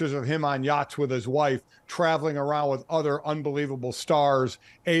 and pictures of him on yachts with his wife traveling around with other unbelievable stars,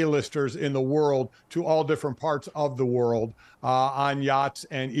 A-listers in the world to all different parts of the world on yachts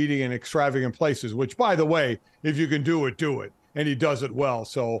and eating in extravagant places, which, by the way, if you can do it, do it. And he does it well.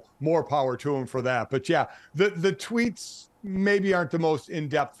 So more power to him for that. But yeah, the tweets maybe aren't the most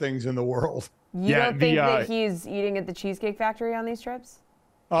in-depth things in the world. You don't think that he's eating at the Cheesecake Factory on these trips?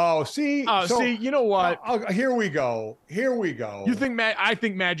 Oh, see, you know what? Here we go. You think I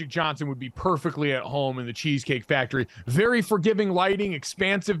think Magic Johnson would be perfectly at home in the Cheesecake Factory. Very forgiving lighting,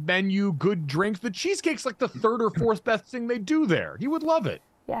 expansive menu, good drinks. The cheesecake's like the third or fourth best thing they do there. He would love it.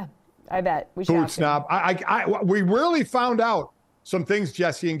 Yeah, I bet. We should Food snob. We really found out some things,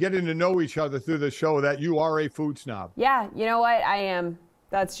 Jesse, and getting to know each other through the show that you are a food snob. Yeah, you know what? I am.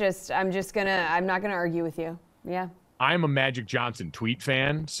 I'm not gonna argue with you. Yeah. I'm a Magic Johnson tweet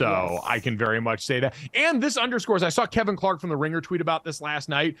fan, so I can very much say that. And this underscores, I saw Kevin Clark from The Ringer tweet about this last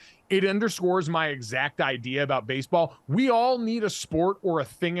night. It underscores my exact idea about baseball. We all need a sport or a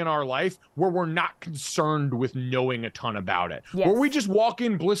thing in our life where we're not concerned with knowing a ton about it. Yes. Where we just walk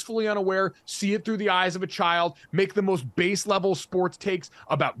in blissfully unaware, see it through the eyes of a child, make the most base level sports takes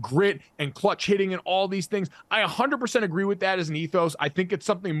about grit and clutch hitting and all these things. I 100% agree with that as an ethos. I think it's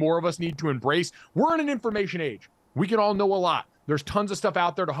something more of us need to embrace. We're in an information age. We can all know a lot. There's tons of stuff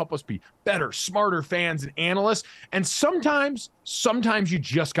out there to help us be better, smarter fans and analysts. And sometimes you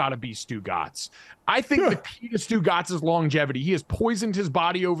just got to be Stu Gatz. I think the key to Stu Gatz's longevity, he has poisoned his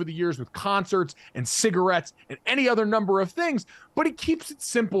body over the years with concerts and cigarettes and any other number of things, but he keeps it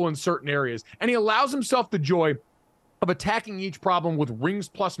simple in certain areas. And he allows himself the joy of attacking each problem with rings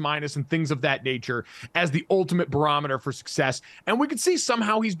plus minus and things of that nature as the ultimate barometer for success. And we could see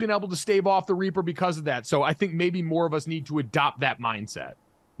somehow he's been able to stave off the Reaper because of that. So I think maybe more of us need to adopt that mindset.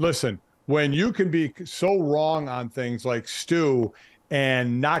 Listen, when you can be so wrong on things like Stu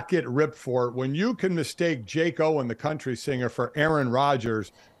and not get ripped for it, when you can mistake Jake Owen, the country singer, for Aaron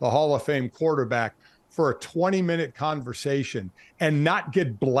Rodgers, the Hall of Fame quarterback, for a 20-minute conversation and not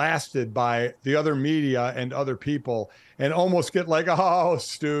get blasted by the other media and other people and almost get like, oh,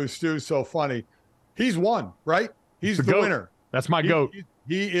 Stu's so funny. He's won, right? He's the winner. That's my GOAT.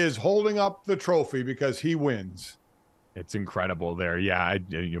 He is holding up the trophy because he wins. It's incredible there. Yeah,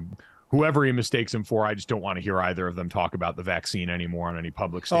 whoever he mistakes him for, I just don't want to hear either of them talk about the vaccine anymore on any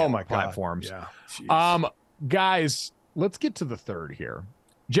public platforms. Yeah. Guys, let's get to the third here.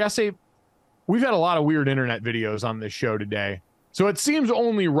 Jesse, we've had a lot of weird internet videos on this show today, so it seems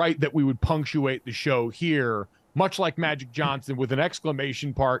only right that we would punctuate the show here, much like Magic Johnson, with an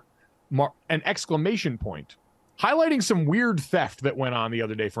exclamation point, highlighting some weird theft that went on the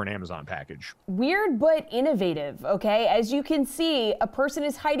other day for an Amazon package. Weird but innovative, okay? As you can see, a person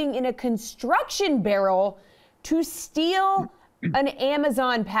is hiding in a construction barrel to steal an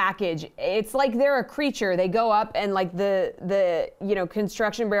Amazon package. It's like they're a creature. They go up and like the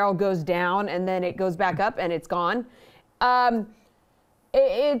construction barrel goes down and then it goes back up and it's gone.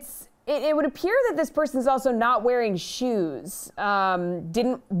 It would appear that this person's also not wearing shoes.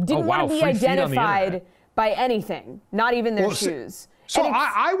 Didn't want to be identified by anything, not even their shoes. So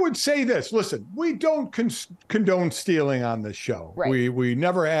I would say this. Listen, we don't condone stealing on this show. Right. We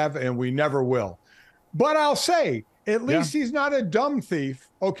never have and we never will. But I'll say, At least he's not a dumb thief,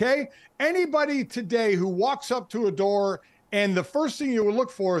 okay? Anybody today who walks up to a door and the first thing you would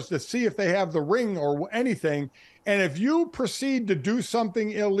look for is to see if they have the ring or anything, and if you proceed to do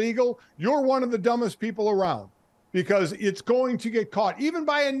something illegal, you're one of the dumbest people around because it's going to get caught, even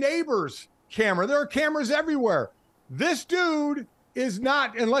by a neighbor's camera. There are cameras everywhere. This dude is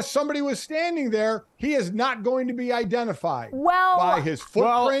not, unless somebody was standing there, he is not going to be identified by his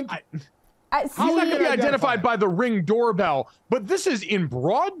footprint. He's not going to be identified by the Ring doorbell, but this is in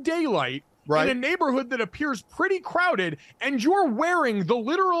broad daylight in a neighborhood that appears pretty crowded, and you're wearing the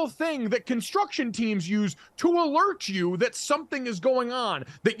literal thing that construction teams use to alert you that something is going on,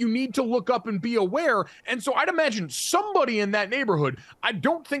 that you need to look up and be aware. And so I'd imagine somebody in that neighborhood, I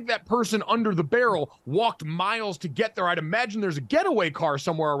don't think that person under the barrel walked miles to get there. I'd imagine there's a getaway car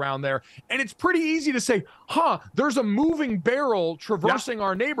somewhere around there, and it's pretty easy to say, there's a moving barrel traversing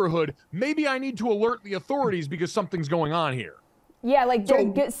our neighborhood. Maybe I need to alert the authorities because something's going on here. Yeah, like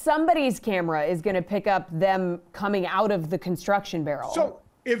somebody's camera is going to pick up them coming out of the construction barrel. So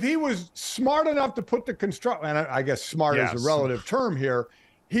if he was smart enough to put the and I guess smart is a relative term here,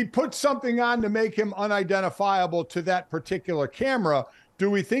 he put something on to make him unidentifiable to that particular camera. Do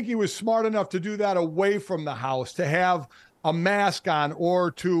we think he was smart enough to do that away from the house, to have a mask on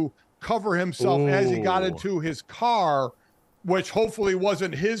or to cover himself as he got into his car, which hopefully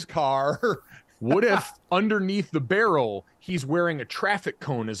wasn't his car? What if underneath the barrel, he's wearing a traffic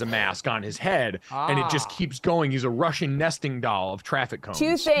cone as a mask on his head, and it just keeps going? He's a Russian nesting doll of traffic cones.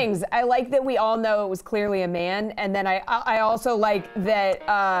 Two things. I like that we all know it was clearly a man, and then I also like that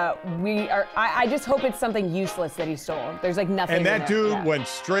I just hope it's something useless that he stole. There's like nothing. And that dude went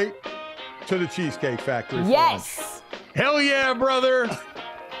straight to the Cheesecake Factory. Yes. Hell yeah, brother.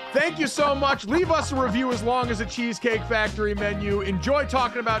 Thank you so much. Leave us a review as long as a Cheesecake Factory menu. Enjoy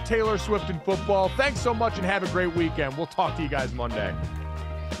talking about Taylor Swift and football. Thanks so much and have a great weekend. We'll talk to you guys Monday.